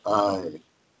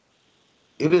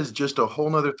 it is just a whole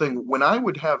nother thing. When I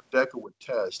would have Deca with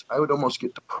test, I would almost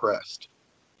get depressed.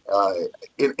 Uh,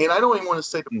 and I don't even want to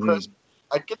say Mhm. depressed.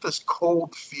 I'd get this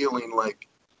cold feeling like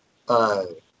uh,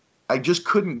 I just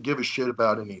couldn't give a shit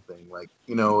about anything. Like,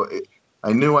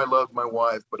 I knew I loved my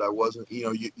wife, but I wasn't,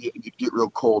 you'd get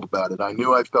real cold about it. I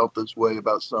knew I felt this way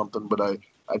about something, but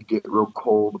I'd get real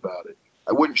cold about it.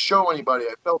 I wouldn't show anybody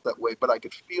I felt that way, but I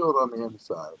could feel it on the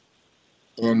inside.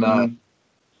 And Mhm.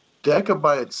 Deca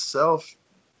by itself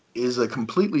is a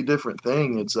completely different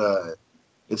thing.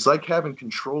 It's like having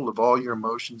control of all your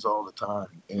emotions all the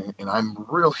time, and I'm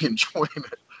really enjoying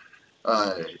it.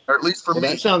 Or at least for Well,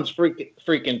 that me. sounds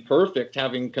freaking perfect.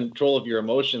 Having control of your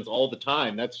emotions all the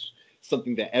time. That's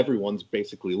something that everyone's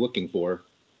basically looking for,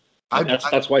 and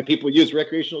I've that's why people use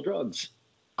recreational drugs.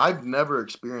 I've never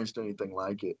experienced anything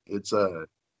like it. It's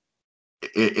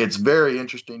very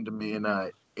interesting to me, and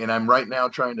I'm right now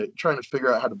trying to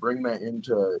figure out how to bring that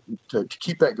into to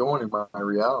keep that going in my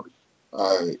reality.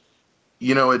 Uh,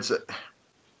 it's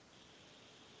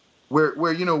where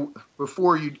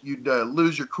before you'd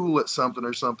lose your cool at something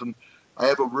or something. I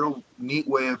have a real neat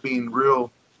way of being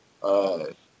real. Uh,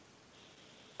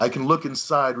 I can look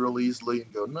inside real easily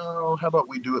and go, no, how about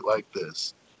we do it like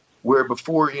this? Where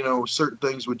before, certain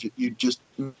things would you just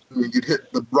you'd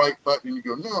hit the right button and you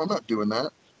go, no, I'm not doing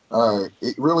that.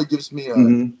 It really gives me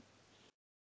Mm-hmm.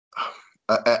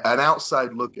 an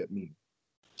outside look at me.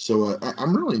 So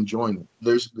I'm really enjoying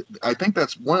it. I think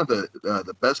that's one of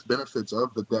the best benefits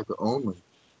of the Deca only.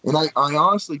 And I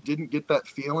honestly didn't get that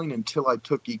feeling until I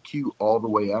took EQ all the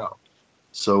way out.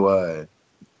 So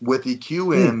with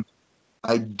EQ in,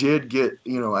 I did get,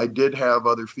 I did have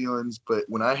other feelings, but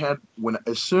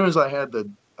as soon as I had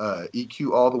the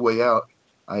EQ all the way out,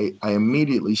 I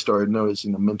immediately started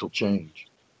noticing a mental change.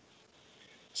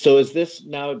 So is this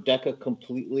now Deca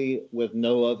completely with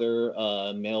no other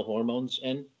male hormones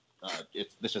in?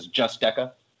 This is just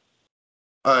Deca.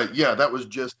 Yeah, that was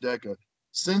just Deca.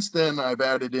 Since then, I've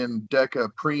added in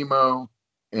Deca Primo,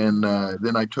 and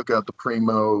then I took out the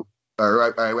Primo,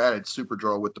 or I added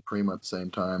Superdraw with the Primo at the same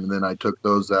time, and then I took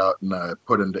those out and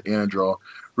put into Innidraw.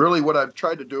 Really, what I've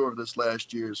tried to do over this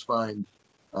last year is find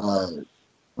uh,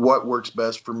 what works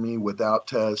best for me without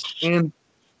test, and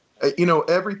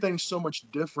everything's so much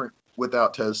different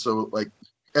without test. So like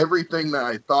everything that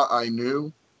I thought I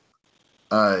knew,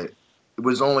 it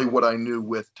was only what I knew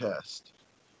with test.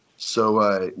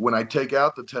 So when I take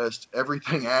out the test,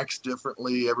 everything acts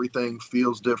differently, everything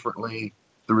feels differently,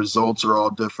 the results are all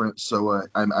different. So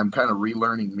I'm kind of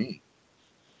relearning me.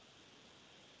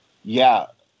 Yeah,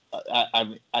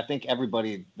 I think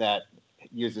everybody that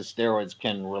uses steroids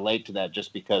can relate to that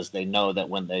just because they know that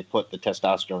when they put the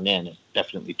testosterone in, it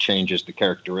definitely changes the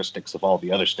characteristics of all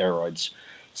the other steroids.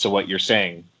 So what you're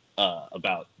saying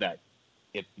about that,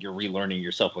 if you're relearning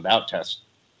yourself without tests,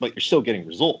 but you're still getting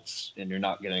results and you're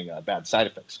not getting bad side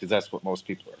effects because that's what most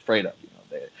people are afraid of.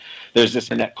 There's this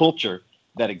internet culture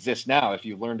that exists now. If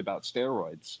you learned about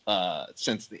steroids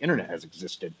since the internet has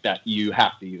existed, that you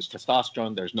have to use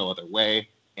testosterone. There's no other way.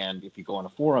 And if you go on a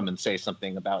forum and say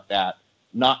something about that,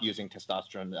 not using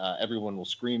testosterone, everyone will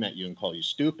scream at you and call you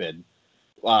stupid.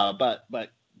 But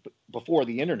before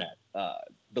the internet,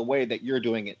 the way that you're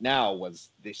doing it now was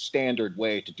the standard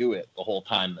way to do it the whole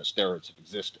time that steroids have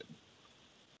existed.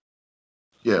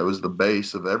 Yeah, it was the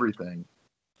base of everything.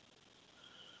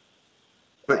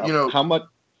 But How much?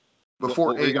 before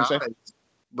What were you going to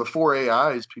say?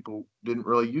 AIs, people didn't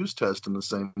really use test in the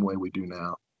same way we do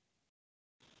now.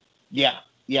 Yeah.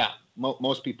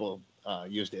 Most people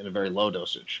used it in a very low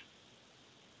dosage,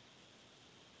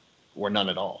 or none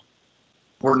at all.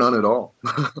 Or none at all.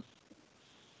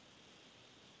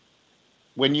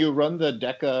 When you run the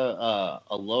Deca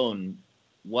alone,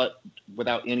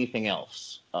 without anything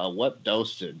else, what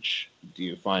dosage do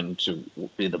you find to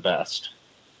be the best?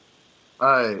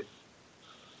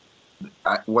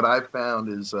 What I found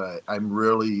is I'm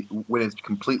really, when it's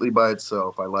completely by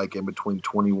itself, I like in between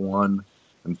 21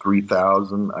 and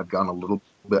 3,000. I've gone a little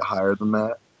bit higher than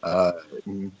that.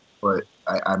 Mm. But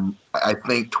I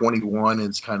think 21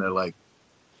 is kind of like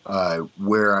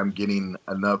where I'm getting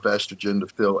enough estrogen to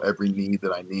fill every need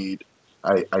that I need.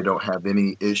 I don't have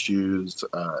any issues.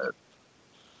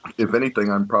 If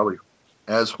anything, I'm probably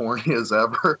as horny as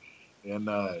ever. And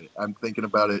I'm thinking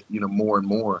about it, more and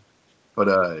more. But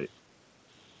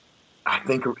I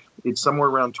think it's somewhere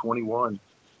around 21.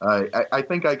 I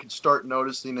think I could start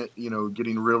noticing it,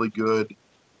 getting really good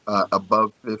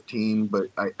above 15, but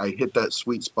I hit that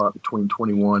sweet spot between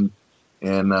 21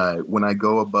 and when I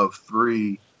go above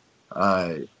 3,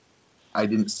 uh, I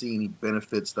didn't see any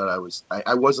benefits that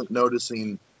I wasn't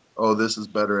noticing oh, this is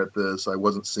better at this. I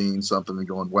wasn't seeing something and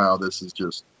going, wow, this is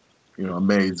just,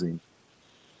 amazing.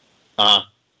 Uh,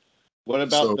 what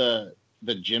about So,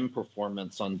 the gym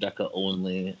performance on Deca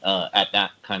only at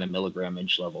that kind of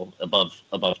milligrammage level,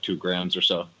 above 2 grams or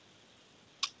so?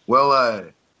 well,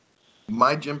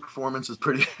 my gym performance is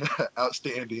pretty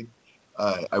outstanding.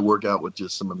 I work out with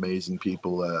just some amazing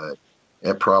people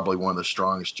at probably one of the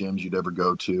strongest gyms you'd ever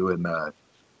go to,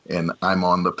 and I'm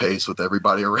on the pace with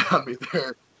everybody around me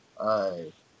there. Uh,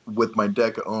 with my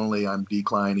Deca only, I'm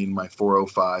declining my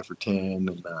 405 for 10,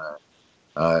 and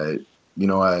uh, you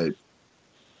know,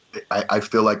 I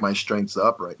feel like my strength's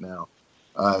up right now.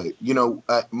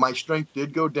 My strength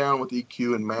did go down with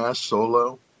EQ and mass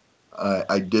solo.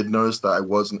 I did notice that I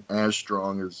wasn't as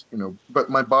strong as, but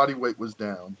my body weight was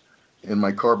down and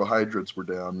my carbohydrates were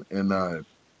down. And,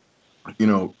 you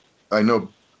know, I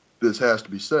know this has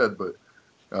to be said, but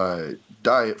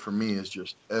diet for me is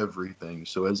just everything.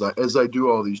 So as I do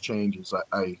all these changes,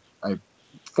 I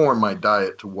form my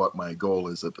diet to what my goal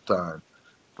is at the time.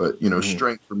 But Mhm.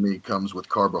 strength for me comes with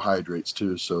carbohydrates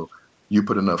too. So you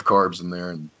put enough carbs in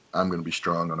there, and I'm going to be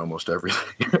strong on almost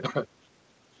everything.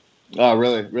 Oh,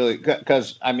 really, really?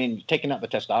 Because I mean, taking out the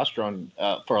testosterone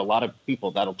for a lot of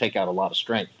people, that'll take out a lot of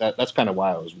strength. That's kind of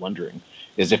why I was wondering,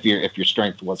 is if your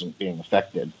strength wasn't being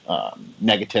affected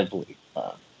negatively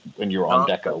when you're on no,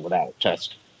 Deco without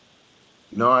test.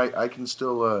 no, I can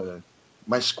still.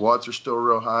 My squats are still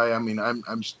real high. I mean,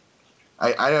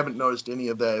 I haven't noticed any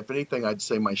of that. If anything, I'd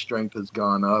say my strength has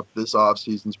gone up. This off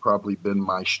season's probably been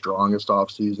my strongest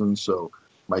off season, so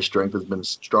my strength has been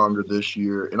stronger this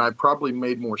year, and I probably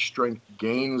made more strength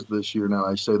gains this year. Now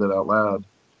I say that out loud.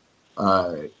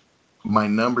 Uh, my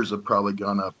numbers have probably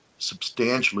gone up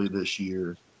substantially this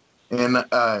year, and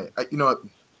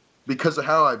because of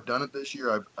how I've done it this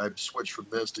year, I've switched from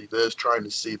this to this, trying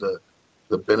to see the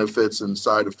benefits and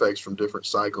side effects from different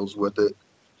cycles with it.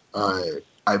 Uh,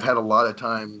 I've had a lot of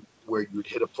time where you'd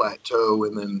hit a plateau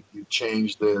and then you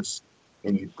change this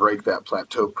and you'd break that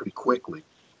plateau pretty quickly.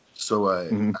 So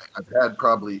Hmm. I've had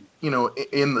probably,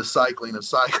 in the cycling of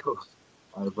cycles,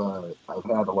 I've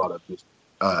had a lot of just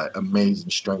amazing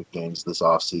strength gains this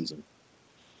off season.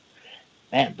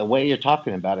 Man, the way you're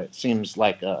talking about it seems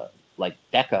like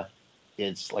Deca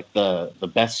is like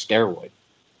the best steroid.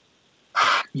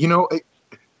 You know,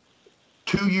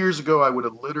 2 years ago, I would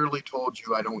have literally told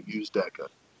you I don't use DECA.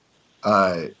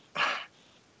 Uh,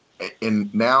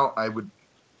 and now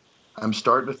I'm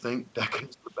starting to think DECA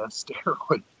is the best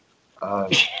steroid. Uh,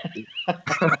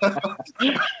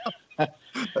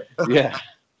 Yeah.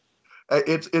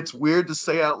 it's weird to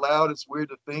say out loud. It's weird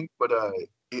to think, but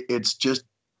it's just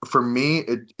for me.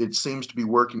 It seems to be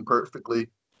working perfectly.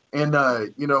 And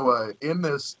in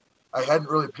this, I hadn't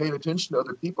really paid attention to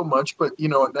other people much, but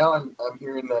now I'm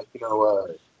hearing that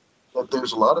that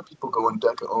there's a lot of people going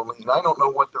Deca only, and I don't know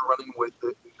what they're running with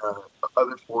it in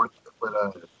other fourth, but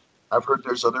I've heard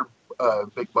there's other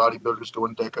big bodybuilders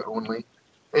going Deca only.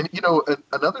 And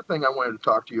another thing I wanted to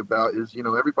talk to you about is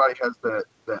everybody has that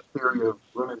theory of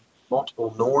running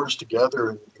multiple Nors together,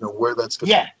 and where that's going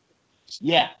to Yeah. be.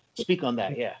 Yeah. Speak on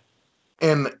that. Yeah.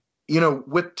 And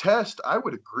with test, I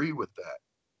would agree with that.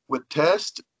 With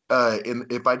test, and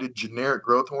if I did generic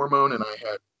growth hormone and I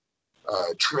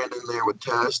had trend in there with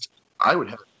test, I would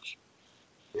have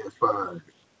if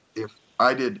if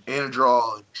I did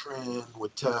Anadrol and Tren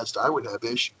with test, I would have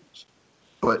issues.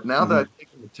 But now that Hmm. I've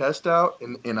taken the test out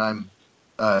and I'm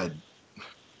uh,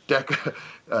 Deca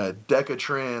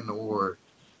Decatrin or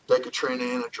Decatrin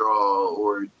Anadrol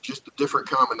or just the different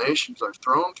combinations I've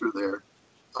thrown through there,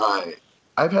 I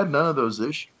I've had none of those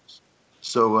issues.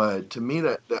 So to me,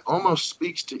 that almost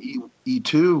speaks to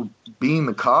E2 being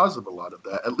the cause of a lot of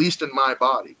that, at least in my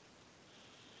body.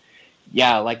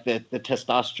 Yeah, like the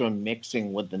testosterone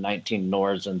mixing with the 19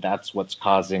 Nors, and that's what's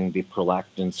causing the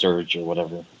prolactin surge or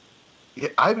whatever. Yeah,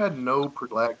 I've had no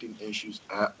prolactin issues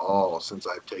at all since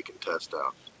I've taken test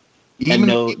out. And Even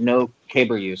no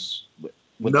caber use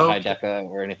with the no, high deca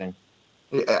or anything.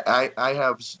 I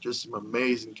have just some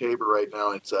amazing caber right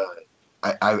now. It's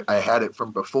I had it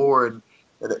from before, and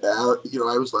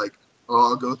I was like,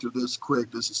 oh, I'll go through this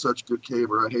quick. This is such good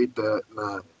caber. I hate that.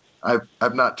 And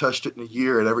I've not touched it in a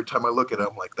year, and every time I look at it,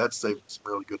 I'm like, that's saving some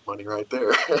really good money right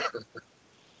there.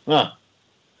 Huh.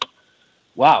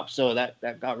 Wow. So that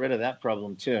got rid of that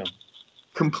problem too.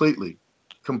 Completely,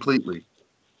 completely.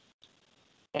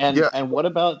 And Yeah, what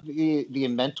about the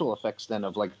mental effects then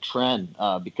of like tren?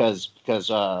 Because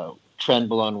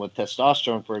trenbolone with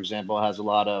testosterone, for example, has a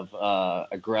lot of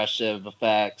aggressive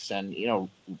effects, and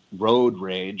road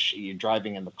rage. You're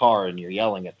driving in the car and you're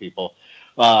yelling at people.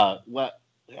 What?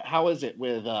 How is it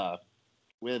with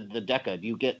with the Deca, do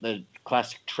you get the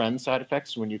classic trend side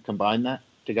effects when you combine that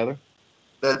together?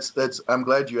 That's I'm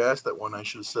glad you asked that one. I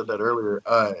should have said that earlier.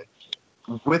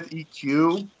 With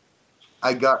EQ,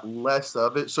 I got less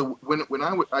of it. So when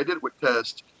I did it with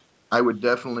test, I would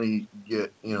definitely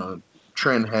get,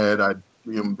 trend head. I'd,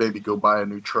 maybe go buy a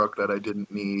new truck that I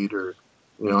didn't need, or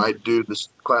I'd do this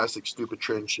classic stupid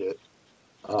trend shit.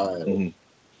 Uh, Mm-hmm.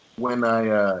 when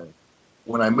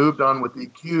I moved on with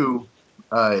EQ,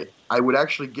 I would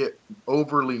actually get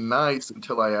overly nice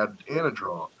until I added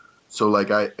Anadrol. So like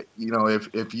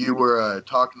if you were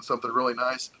talking something really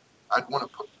nice, I'd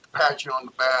want to pat you on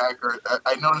the back, or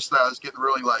I noticed that I was getting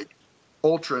really like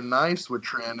ultra nice with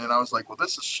Trend, and I was like, well,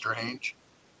 this is strange.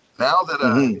 Now that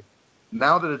Mm-hmm.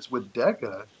 now that it's with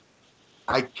Deca,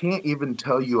 I can't even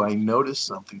tell you I noticed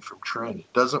something from Trend.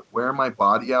 It doesn't wear my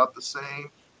body out the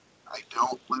same. I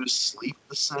don't lose sleep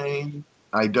the same.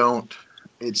 I don't.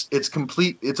 It's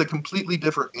complete. It's a completely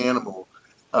different animal.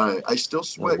 I still Oh,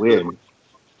 sweat good. weird.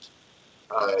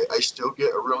 I still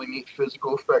get a really neat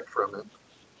physical effect from it,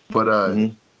 but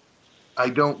Mm-hmm. I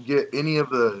don't get any of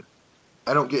the.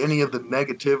 I don't get any of the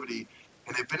negativity.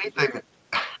 And if anything,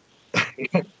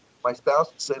 my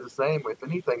spouse would say the same. If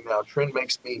anything, now Trend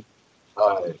makes me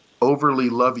overly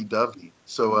lovey-dovey.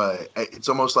 So it's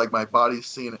almost like my body's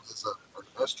seeing it as an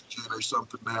estrogen or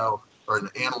something now, or an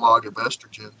analog of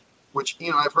estrogen, which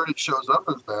I've heard it shows up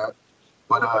as that,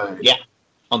 but Yeah,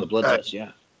 on the blood uh, test.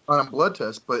 Yeah. on blood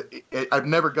test, but I've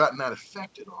never gotten that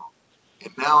effect at all.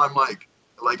 And now I'm like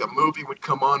a movie would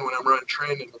come on when I'm running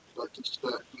training, like just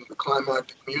the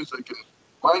climactic music, and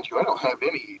mind you, I don't have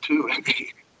any E2 in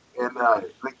me, and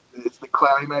it's the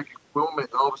climactic moment,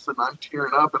 and all of a sudden I'm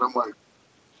tearing up, and I'm like,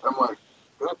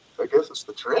 well, I guess it's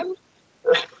the trend.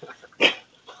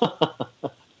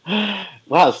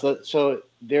 Wow. So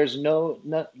there's no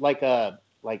not like a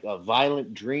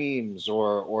violent dreams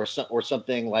or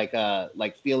something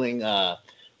like feeling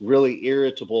really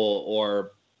irritable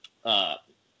or uh,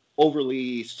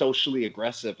 overly socially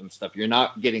aggressive and stuff. You're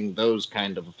not getting those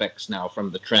kind of effects now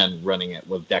from the trend running it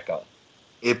with Deca.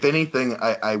 If anything,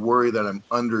 I worry that I'm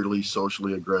underly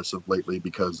socially aggressive lately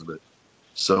because of it.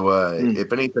 So Mm.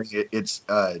 if anything, it's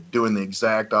doing the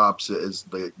exact opposite as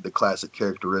the classic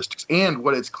characteristics and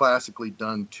what it's classically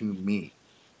done to me.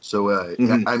 So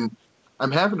Hmm.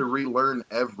 I'm having to relearn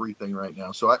everything right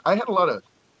now. So I had a lot of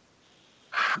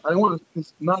I don't want to.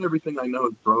 Because not everything I know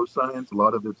is bro science. A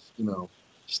lot of it's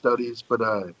studies, but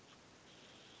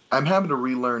I'm having to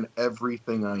relearn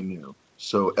everything I knew.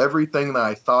 So everything that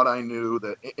I thought I knew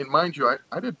that, and mind you,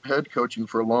 I did head coaching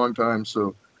for a long time.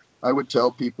 So I would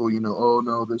tell people, oh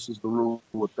no, this is the rule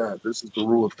with that. This is the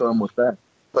rule of thumb with that.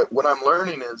 But what I'm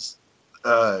learning is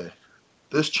uh,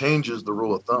 this changes the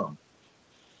rule of thumb.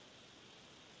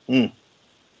 Mm.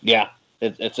 Yeah,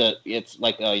 it's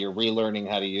like you're relearning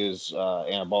how to use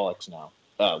anabolics now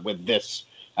with this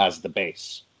as the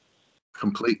base.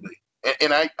 Completely.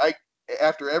 And I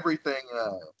after everything,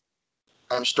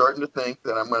 I'm starting to think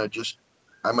that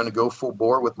I'm gonna go full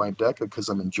bore with my DECA because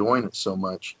I'm enjoying it so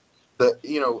much. That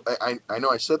I know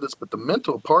I said this, but the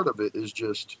mental part of it is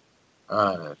just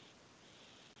uh,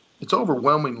 it's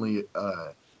overwhelmingly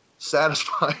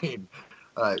satisfying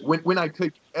when I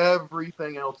take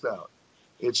everything else out.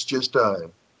 It's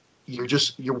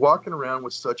you're walking around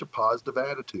with such a positive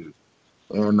attitude,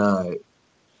 and I'm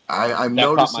That caught my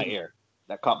noticing ear.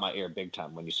 That caught my ear big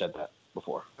time when you said that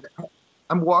before.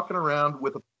 I'm walking around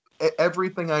with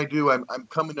everything I do. I'm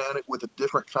coming at it with a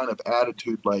different kind of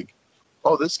attitude, like,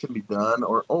 oh, this can be done,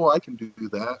 or oh, I can do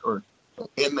that, or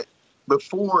and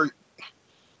before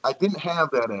I didn't have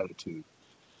that attitude,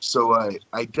 so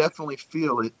I definitely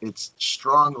feel it. It's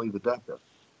strongly the DECA.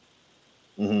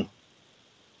 Hmm.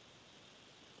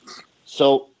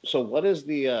 So what is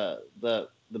the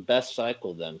best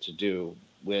cycle then to do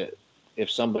with if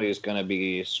somebody is going to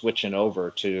be switching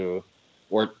over to,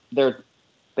 or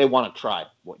they want to try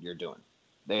what you're doing.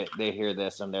 They hear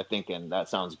this and they're thinking that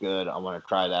sounds good. I want to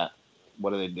try that.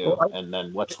 What do they Well, do? And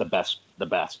then what's the best? The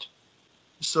best.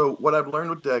 so what I've learned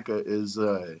with DECA is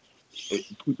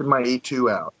keeping my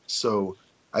A2 out. So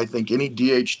I think any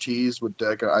DHTs with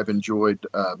DECA, I've enjoyed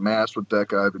Mass with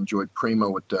DECA, I've enjoyed Primo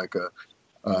with DECA.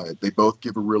 They both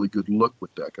give a really good look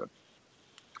with DECA.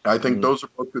 I think Mm-hmm. those are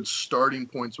both good starting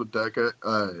points with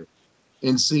DECA,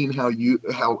 in seeing how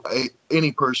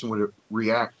any person would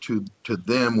react to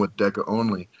them with DECA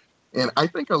only. And I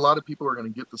think a lot of people are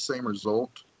going to get the same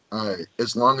result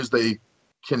as long as they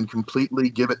can completely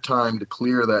give it time to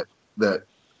clear that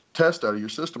test out of your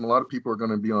system. A lot of people are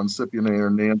going to be on Cypionate or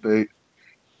Nantate,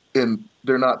 and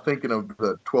they're not thinking of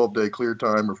the 12-day clear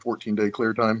time or 14-day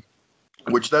clear time.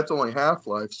 which that's only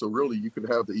half-life. So really, you could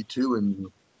have the E2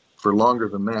 in for longer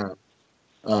than that.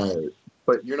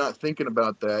 But you're not thinking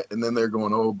about that, and then they're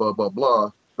going, oh, blah, blah,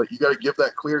 blah. But you got to give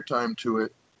that clear time to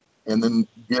it, and then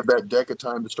give that Deca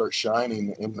time to start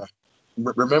shining. And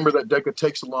remember that Deca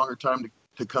takes a longer time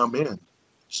to come in.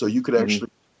 So you could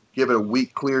actually give it a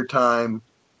week clear time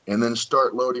and then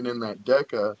start loading in that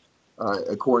Deca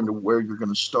according to where you're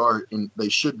going to start. And they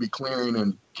should be clearing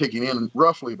and kicking in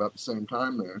roughly about the same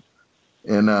time there.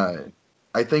 And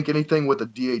I think anything with a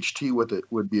DHT with it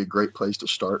would be a great place to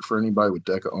start for anybody with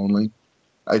Deca only.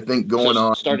 I think going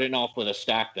on starting off with a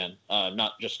stack then,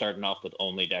 not just starting off with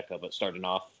only Deca, but starting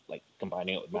off like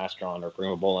combining it with Masteron or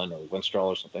Primobolan or Winstrol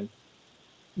or something.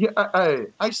 Yeah,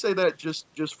 I say that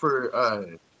just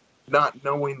for not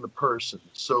knowing the person.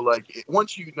 So like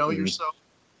once you know yourself,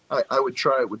 I would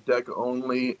try it with Deca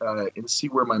only and see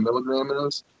where my milligram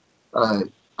is.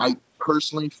 I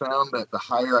personally found that the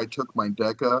higher I took my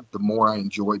Deca, the more I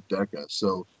enjoyed Deca.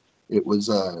 So it was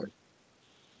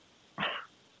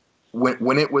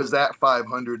when it was at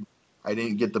 500, I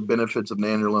didn't get the benefits of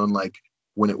Nandrolone like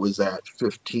when it was at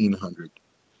 1500.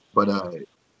 But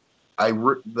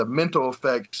the mental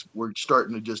effects were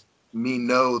starting to just me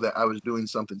know that I was doing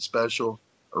something special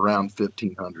around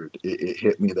 1500. It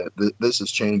hit me that this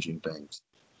is changing things.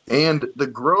 And the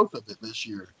growth of it this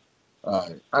year,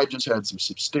 I just had some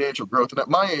substantial growth. And at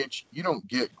my age, you don't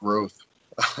get growth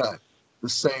the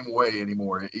same way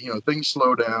anymore. You know, things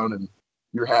slow down and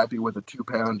you're happy with a 2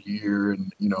 pound year.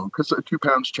 And, you know, because 2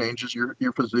 pounds changes your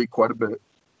physique quite a bit.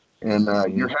 And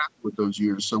you're happy with those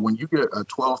years. So when you get a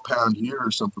 12-pound year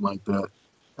or something like that,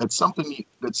 that's something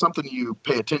you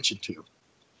pay attention to.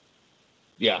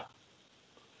 Yeah.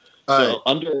 So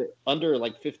under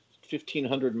like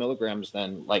 1,500 milligrams,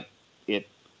 then like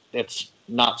it's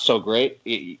not so great.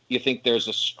 You think there's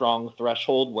a strong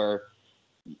threshold where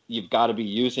you've got to be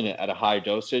using it at a high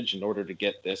dosage in order to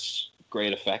get this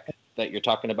great effect that you're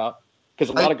talking about? Because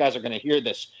a lot of guys are going to hear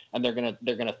this and they're going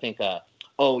to think,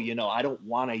 oh, you know, I don't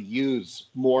want to use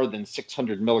more than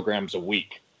 600 milligrams a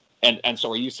week. And so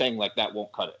are you saying like that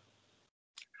won't cut it?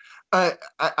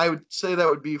 I would say that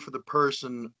would be for the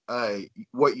person.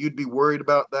 What you'd be worried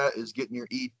about that is getting your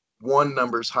E1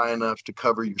 numbers high enough to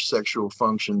cover your sexual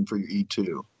function for your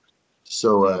E2.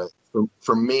 So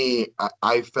for me,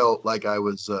 I felt like I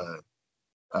was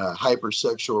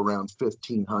hypersexual around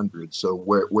 1500. So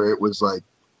where it was like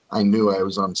I knew I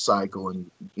was on cycle,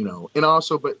 and you know, and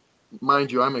also, but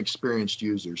mind you, I'm an experienced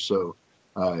user, so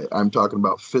I'm talking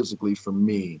about physically for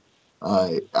me.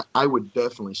 I would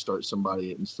definitely start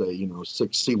somebody and say, you know,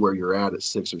 see where you're at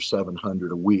 600 or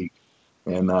 700 a week,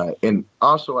 and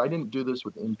also I didn't do this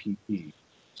with MPP,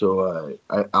 so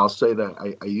I'll say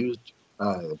that I used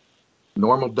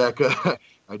normal Deca.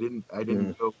 I didn't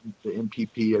go the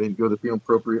MPP. I didn't go the feel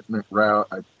appropriate route.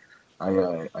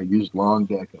 I used long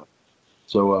Deca,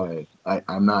 so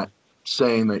I'm not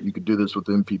saying that you could do this with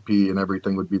MPP and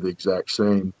everything would be the exact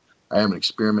same. I haven't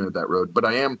experimented that road, but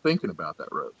I am thinking about that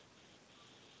road.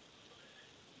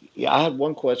 Yeah, I had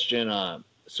one question.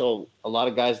 So a lot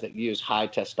of guys that use high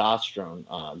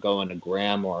testosterone, going a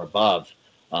gram or above,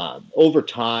 over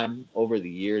time, over the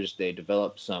years, they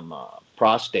develop some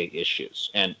prostate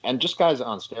issues, and just guys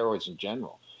on steroids in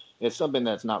general. It's something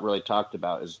that's not really talked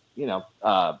about. Is, you know,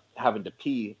 having to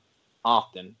pee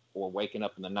often, or waking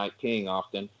up in the night peeing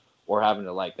often, or having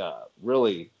to like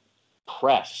really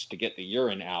press to get the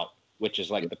urine out, which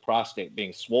is like the prostate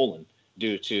being swollen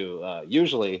due to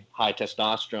usually high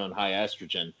testosterone, high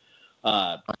estrogen.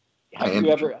 Have you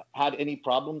ever had any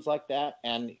problems like that?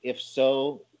 And if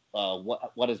so,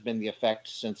 what has been the effect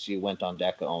since you went on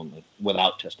Deca only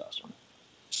without testosterone?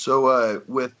 So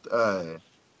with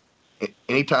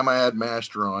anytime I had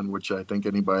Masteron, which I think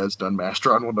anybody that's done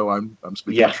Masteron will know I'm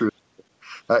speaking the truth.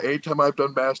 Anytime I've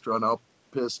done Masteron, I'll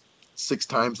piss 6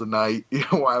 times a night, you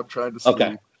know, while I'm trying to sleep.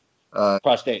 Okay.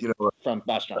 Prostate, you know, from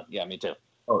Masteron. Yeah, me too.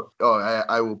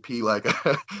 I will pee like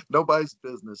nobody's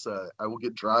business. I will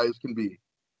get dry as can be.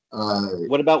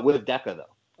 What about with Deca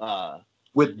though?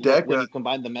 With Deca, when you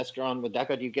combine the Masteron with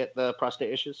Deca, do you get the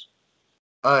prostate issues?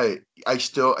 I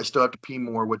still have to pee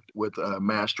more with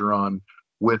Masteron.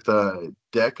 With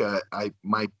Deca,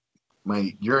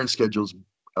 my urine schedule's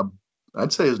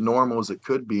I'd say as normal as it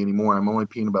could be anymore. I'm only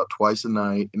peeing about twice a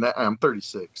night, and I'm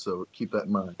 36, so keep that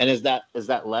in mind. And is that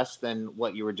less than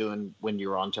what you were doing when you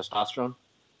were on testosterone?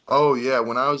 Oh yeah,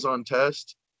 when I was on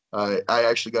test, I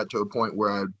actually got to a point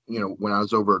where when I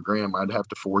was over a gram, I'd have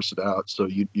to force it out. So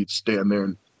you'd stand there,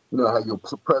 and you know how you'll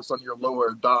press on your lower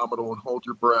abdominal and hold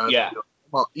your breath. Yeah.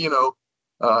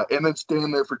 And then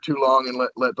stand there for too long and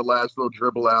let the last little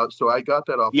dribble out. So I got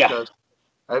that off test.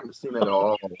 I haven't seen it at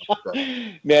all.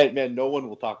 Man, no one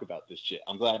will talk about this shit.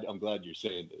 I'm glad you're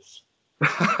saying this.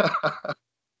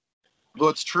 Well,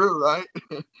 it's true, right?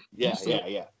 Yeah.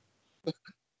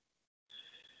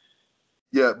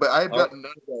 Yeah, but I've gotten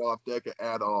none of that off deck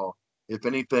at all. If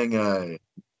anything,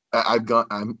 I've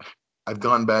gone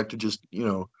back to just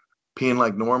peeing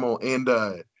like normal, and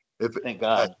Thank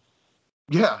God.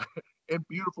 yeah, and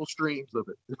beautiful streams of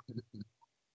it.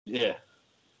 Yeah.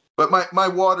 But my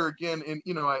water again, and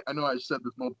I know I said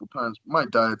this multiple times. But my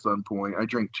diet's on point. I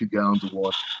drink 2 gallons of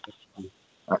water.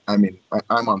 I'm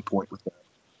on point with that.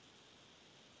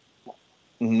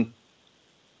 Mm-hmm.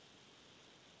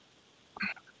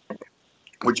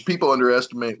 Which people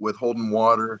underestimate with holding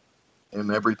water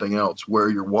and everything else, where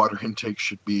your water intake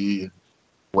should be, and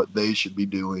what they should be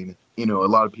doing. A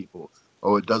lot of people,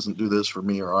 it doesn't do this for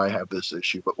me, or I have this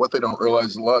issue. But what they don't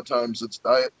realize is a lot of times it's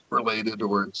diet related,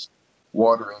 or it's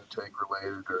water intake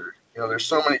related, or there's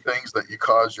so many things that you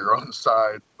cause your own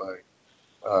side by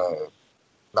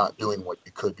not doing what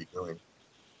you could be doing.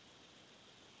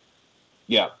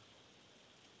 Yeah.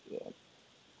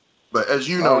 But as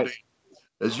you know, Dave,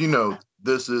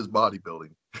 this is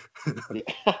bodybuilding.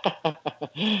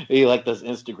 You like those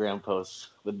Instagram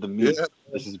posts with the meat? Yeah.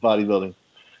 This is bodybuilding.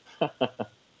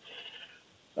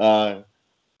 All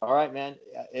right, man.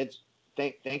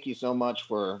 Thank you so much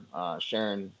for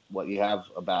sharing what you have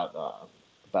about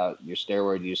your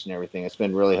steroid use and everything. It's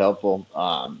been really helpful.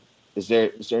 Is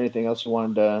there anything else you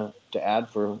wanted to add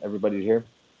for everybody to hear?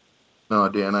 No,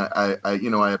 Dan,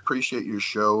 I appreciate your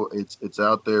show. It's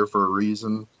out there for a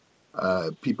reason.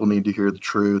 People need to hear the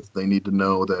truth. They need to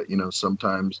know that,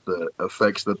 sometimes the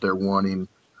effects that they're wanting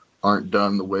aren't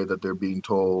done the way that they're being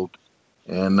told.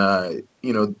 And,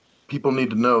 people need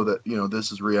to know that,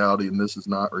 this is reality and this is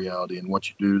not reality. And what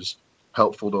you do is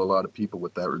helpful to a lot of people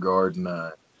with that regard. And,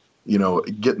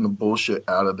 getting the bullshit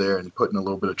out of there and putting a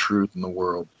little bit of truth in the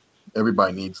world.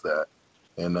 Everybody needs that.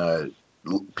 And,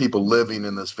 people living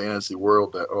in this fantasy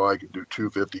world that, I can do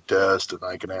 250 tests and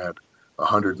I can add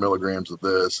 100 milligrams of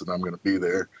this and I'm going to be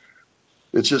there.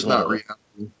 It's just not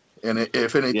reality. And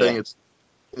if anything,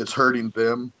 it's hurting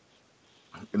them.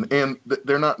 And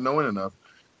they're not knowing enough.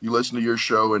 You listen to your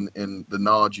show and the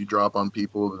knowledge you drop on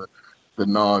people, the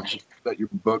knowledge that your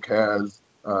book has,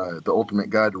 The Ultimate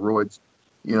Guide to Roids.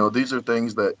 These are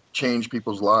things that change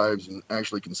people's lives and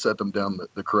actually can set them down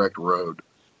the correct road.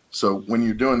 So when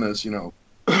you're doing this,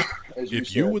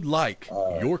 if you would like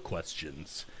your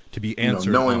questions to be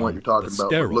answered knowing on what you're talking the about,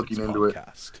 Steroids looking into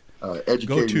podcast, educating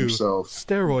go to yourself.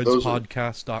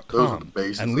 steroidspodcast.com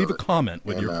and leave a comment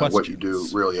with your questions. What you do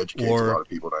really educates a lot of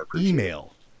people, and I appreciate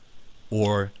email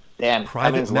or Dan,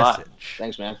 private message.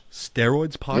 Thanks, man.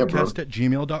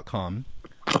 Steroidspodcast@gmail.com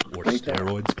or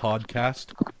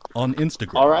Steroidspodcast on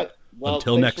Instagram. All right. Well,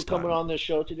 until thanks next for coming time on this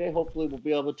show today. Hopefully we'll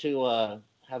be able to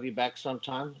have you back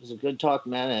sometime. It was a good talk,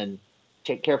 man, and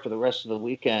take care for the rest of the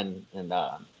weekend. And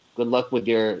good luck with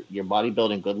your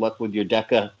bodybuilding. Good luck with your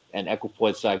DECA and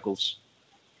equipoise cycles.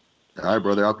 All right,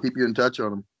 brother. I'll keep you in touch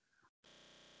on them.